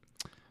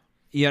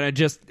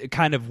 Just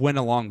kind of went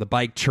along the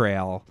bike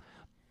trail.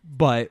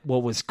 But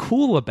what was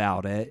cool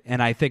about it,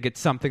 and I think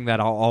it's something that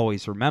I'll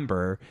always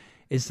remember,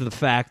 is the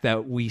fact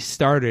that we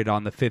started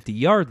on the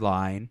 50-yard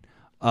line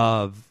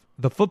of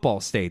the football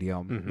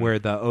stadium where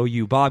the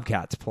OU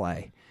Bobcats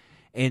play.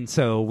 And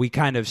so we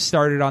kind of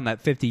started on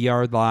that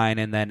 50-yard line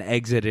and then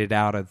exited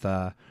out of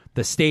the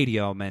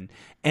stadium. And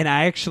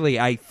I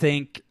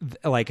think,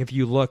 like, if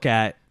you look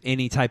at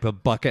any type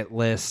of bucket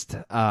list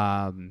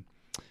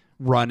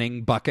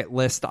running bucket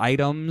list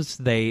items.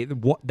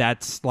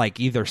 That's like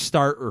either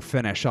start or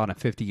finish on a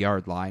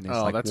 50-yard line is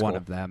like one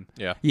of them.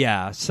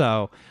 Yeah.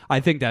 So I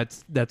think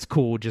that's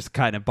cool, just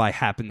kind of by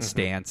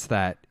happenstance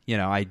that, you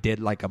know, I did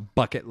like a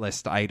bucket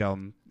list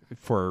item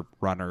for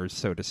runners,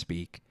 so to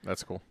speak.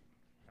 That's cool.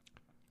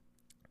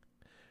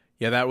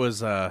 Yeah, that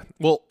was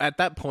well, at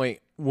that point,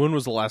 when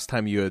was the last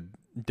time you had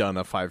done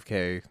a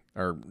 5K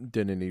or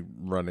did any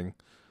running?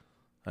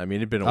 I mean,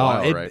 it'd been a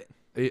while, right?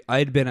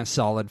 I'd been a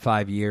solid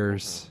 5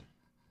 years.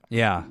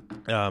 Yeah.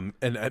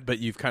 But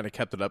you've kind of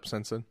kept it up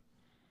since then?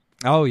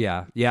 Oh,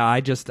 yeah. Yeah, I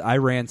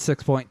ran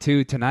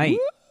 6.2 tonight.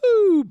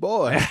 Woo,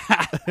 boy.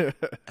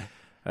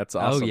 That's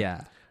awesome. Oh,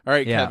 yeah. All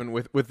right, yeah. Kevin,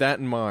 with that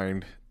in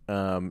mind,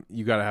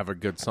 you got to have a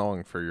good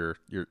song for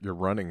your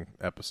running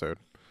episode.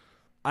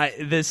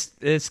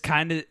 This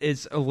kind of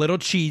is a little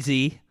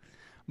cheesy,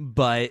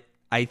 but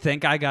I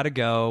think I got to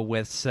go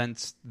with,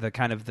 since the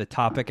kind of the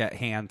topic at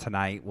hand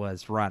tonight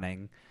was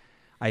running,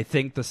 I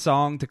think the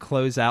song to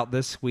close out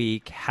this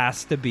week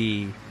has to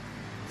be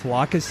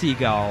Flock of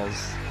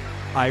Seagulls,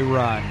 I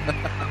Run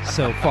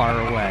So Far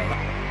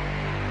Away.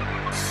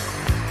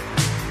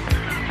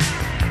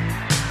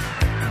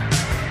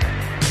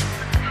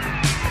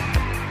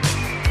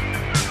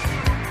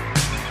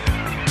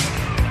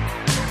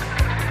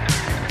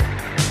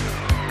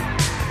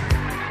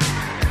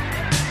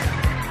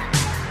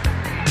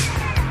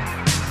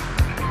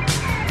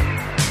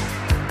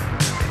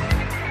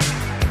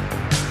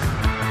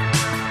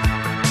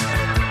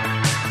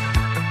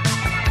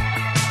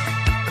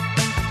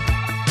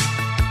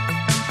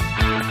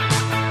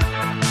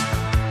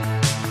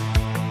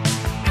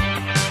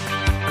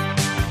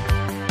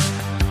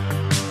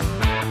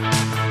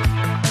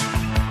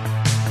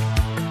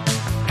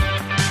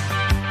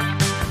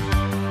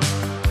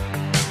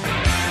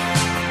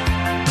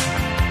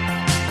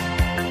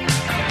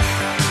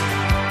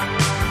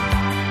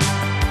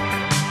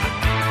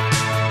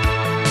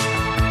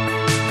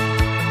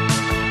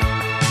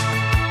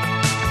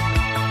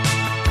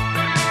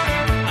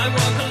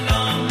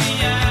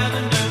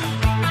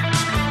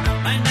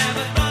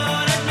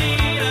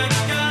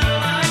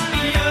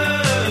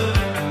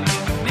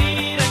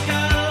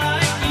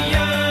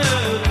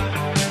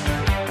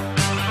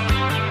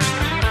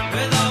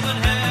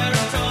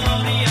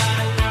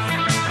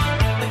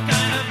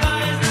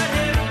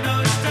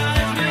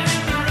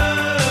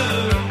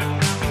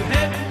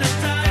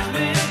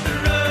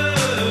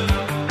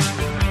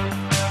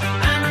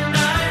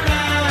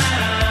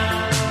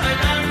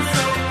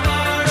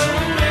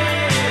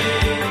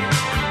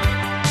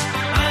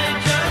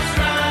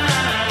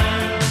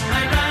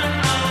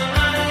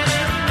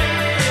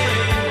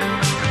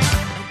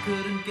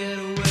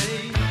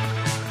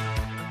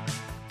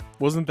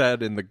 Wasn't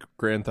that in the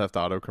Grand Theft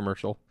Auto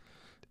commercial?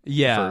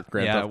 Yeah,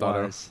 Grand Theft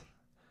Auto? Was.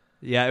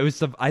 Yeah, it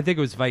was. I think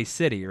it was Vice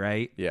City,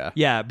 right?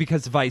 Yeah,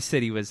 because Vice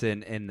City was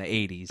in the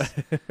 80s.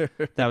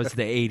 That was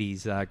the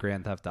 80s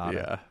Grand Theft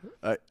Auto.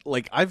 Yeah,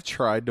 I've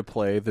tried to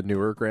play the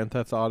newer Grand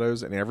Theft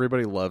Autos, and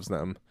everybody loves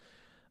them.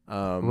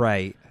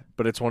 Right,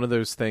 but it's one of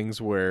those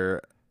things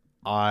where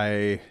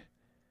I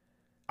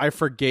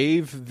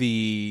forgave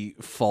the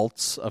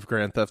faults of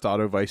Grand Theft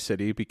Auto Vice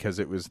City because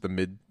it was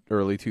the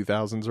early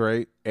 2000s,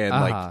 right? And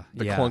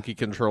the clunky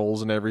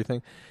controls and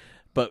everything.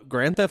 But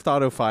Grand Theft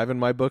Auto 5 in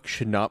my book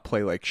should not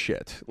play like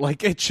shit.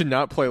 Like, it should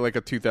not play like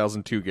a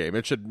 2002 game.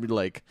 It should be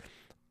like,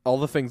 all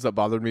the things that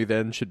bothered me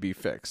then should be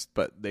fixed.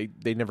 But they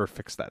never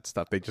fix that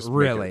stuff. They just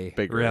make it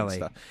bigger and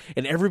stuff.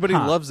 And everybody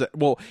loves it.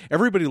 Well,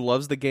 everybody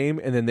loves the game,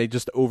 and then they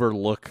just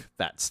overlook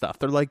that stuff.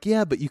 They're like,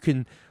 yeah, but you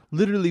can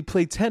literally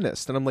play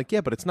tennis. And I'm like,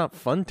 yeah, but it's not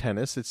fun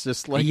tennis. It's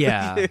just like,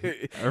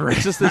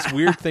 it's just this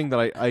weird thing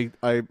that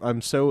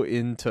I'm so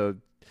into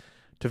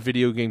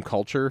video game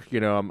culture. You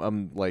know,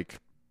 I'm like,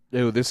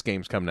 oh, this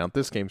game's coming out.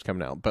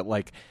 But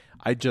like,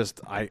 I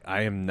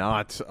am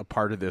not a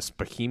part of this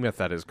behemoth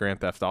that is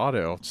Grand Theft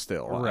Auto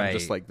still. Right. I'm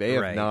just like, they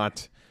have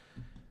not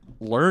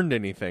learned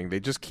anything. They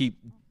just keep,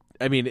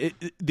 I mean,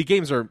 the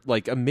games are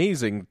like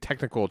amazing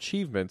technical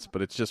achievements,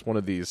 but it's just one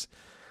of these,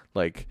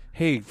 like,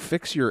 hey,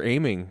 fix your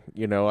aiming.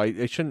 You know,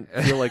 I shouldn't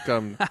feel like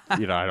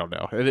you know, I don't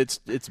know. And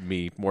it's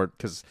me more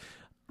because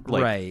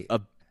like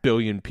a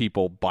billion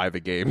people buy the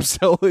game,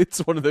 so it's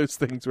one of those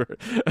things where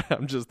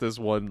I'm just this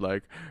one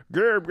like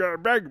game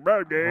got back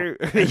about game.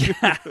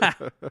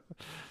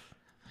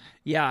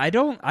 Yeah, I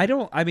don't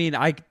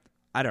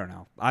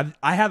know.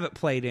 I haven't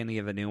played any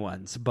of the new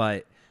ones,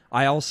 but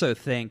I also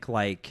think,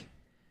 like,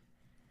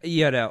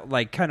 you know,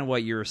 like kind of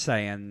what you were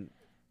saying,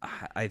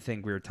 I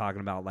think we were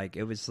talking about, like,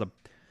 it was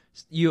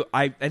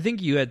I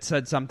think you had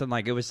said something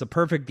like it was the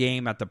perfect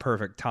game at the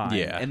perfect time.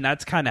 Yeah. And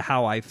that's kind of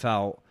how I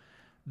felt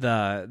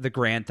the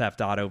Grand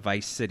Theft Auto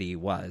Vice City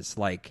was.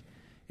 Like,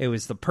 it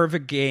was the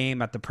perfect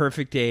game at the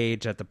perfect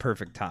age at the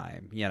perfect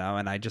time, you know,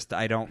 and I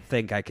don't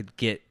think I could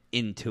get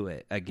into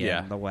it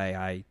again the way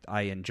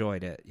I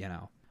enjoyed it, you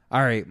know.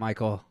 All right,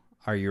 Michael,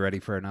 are you ready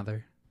for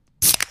another?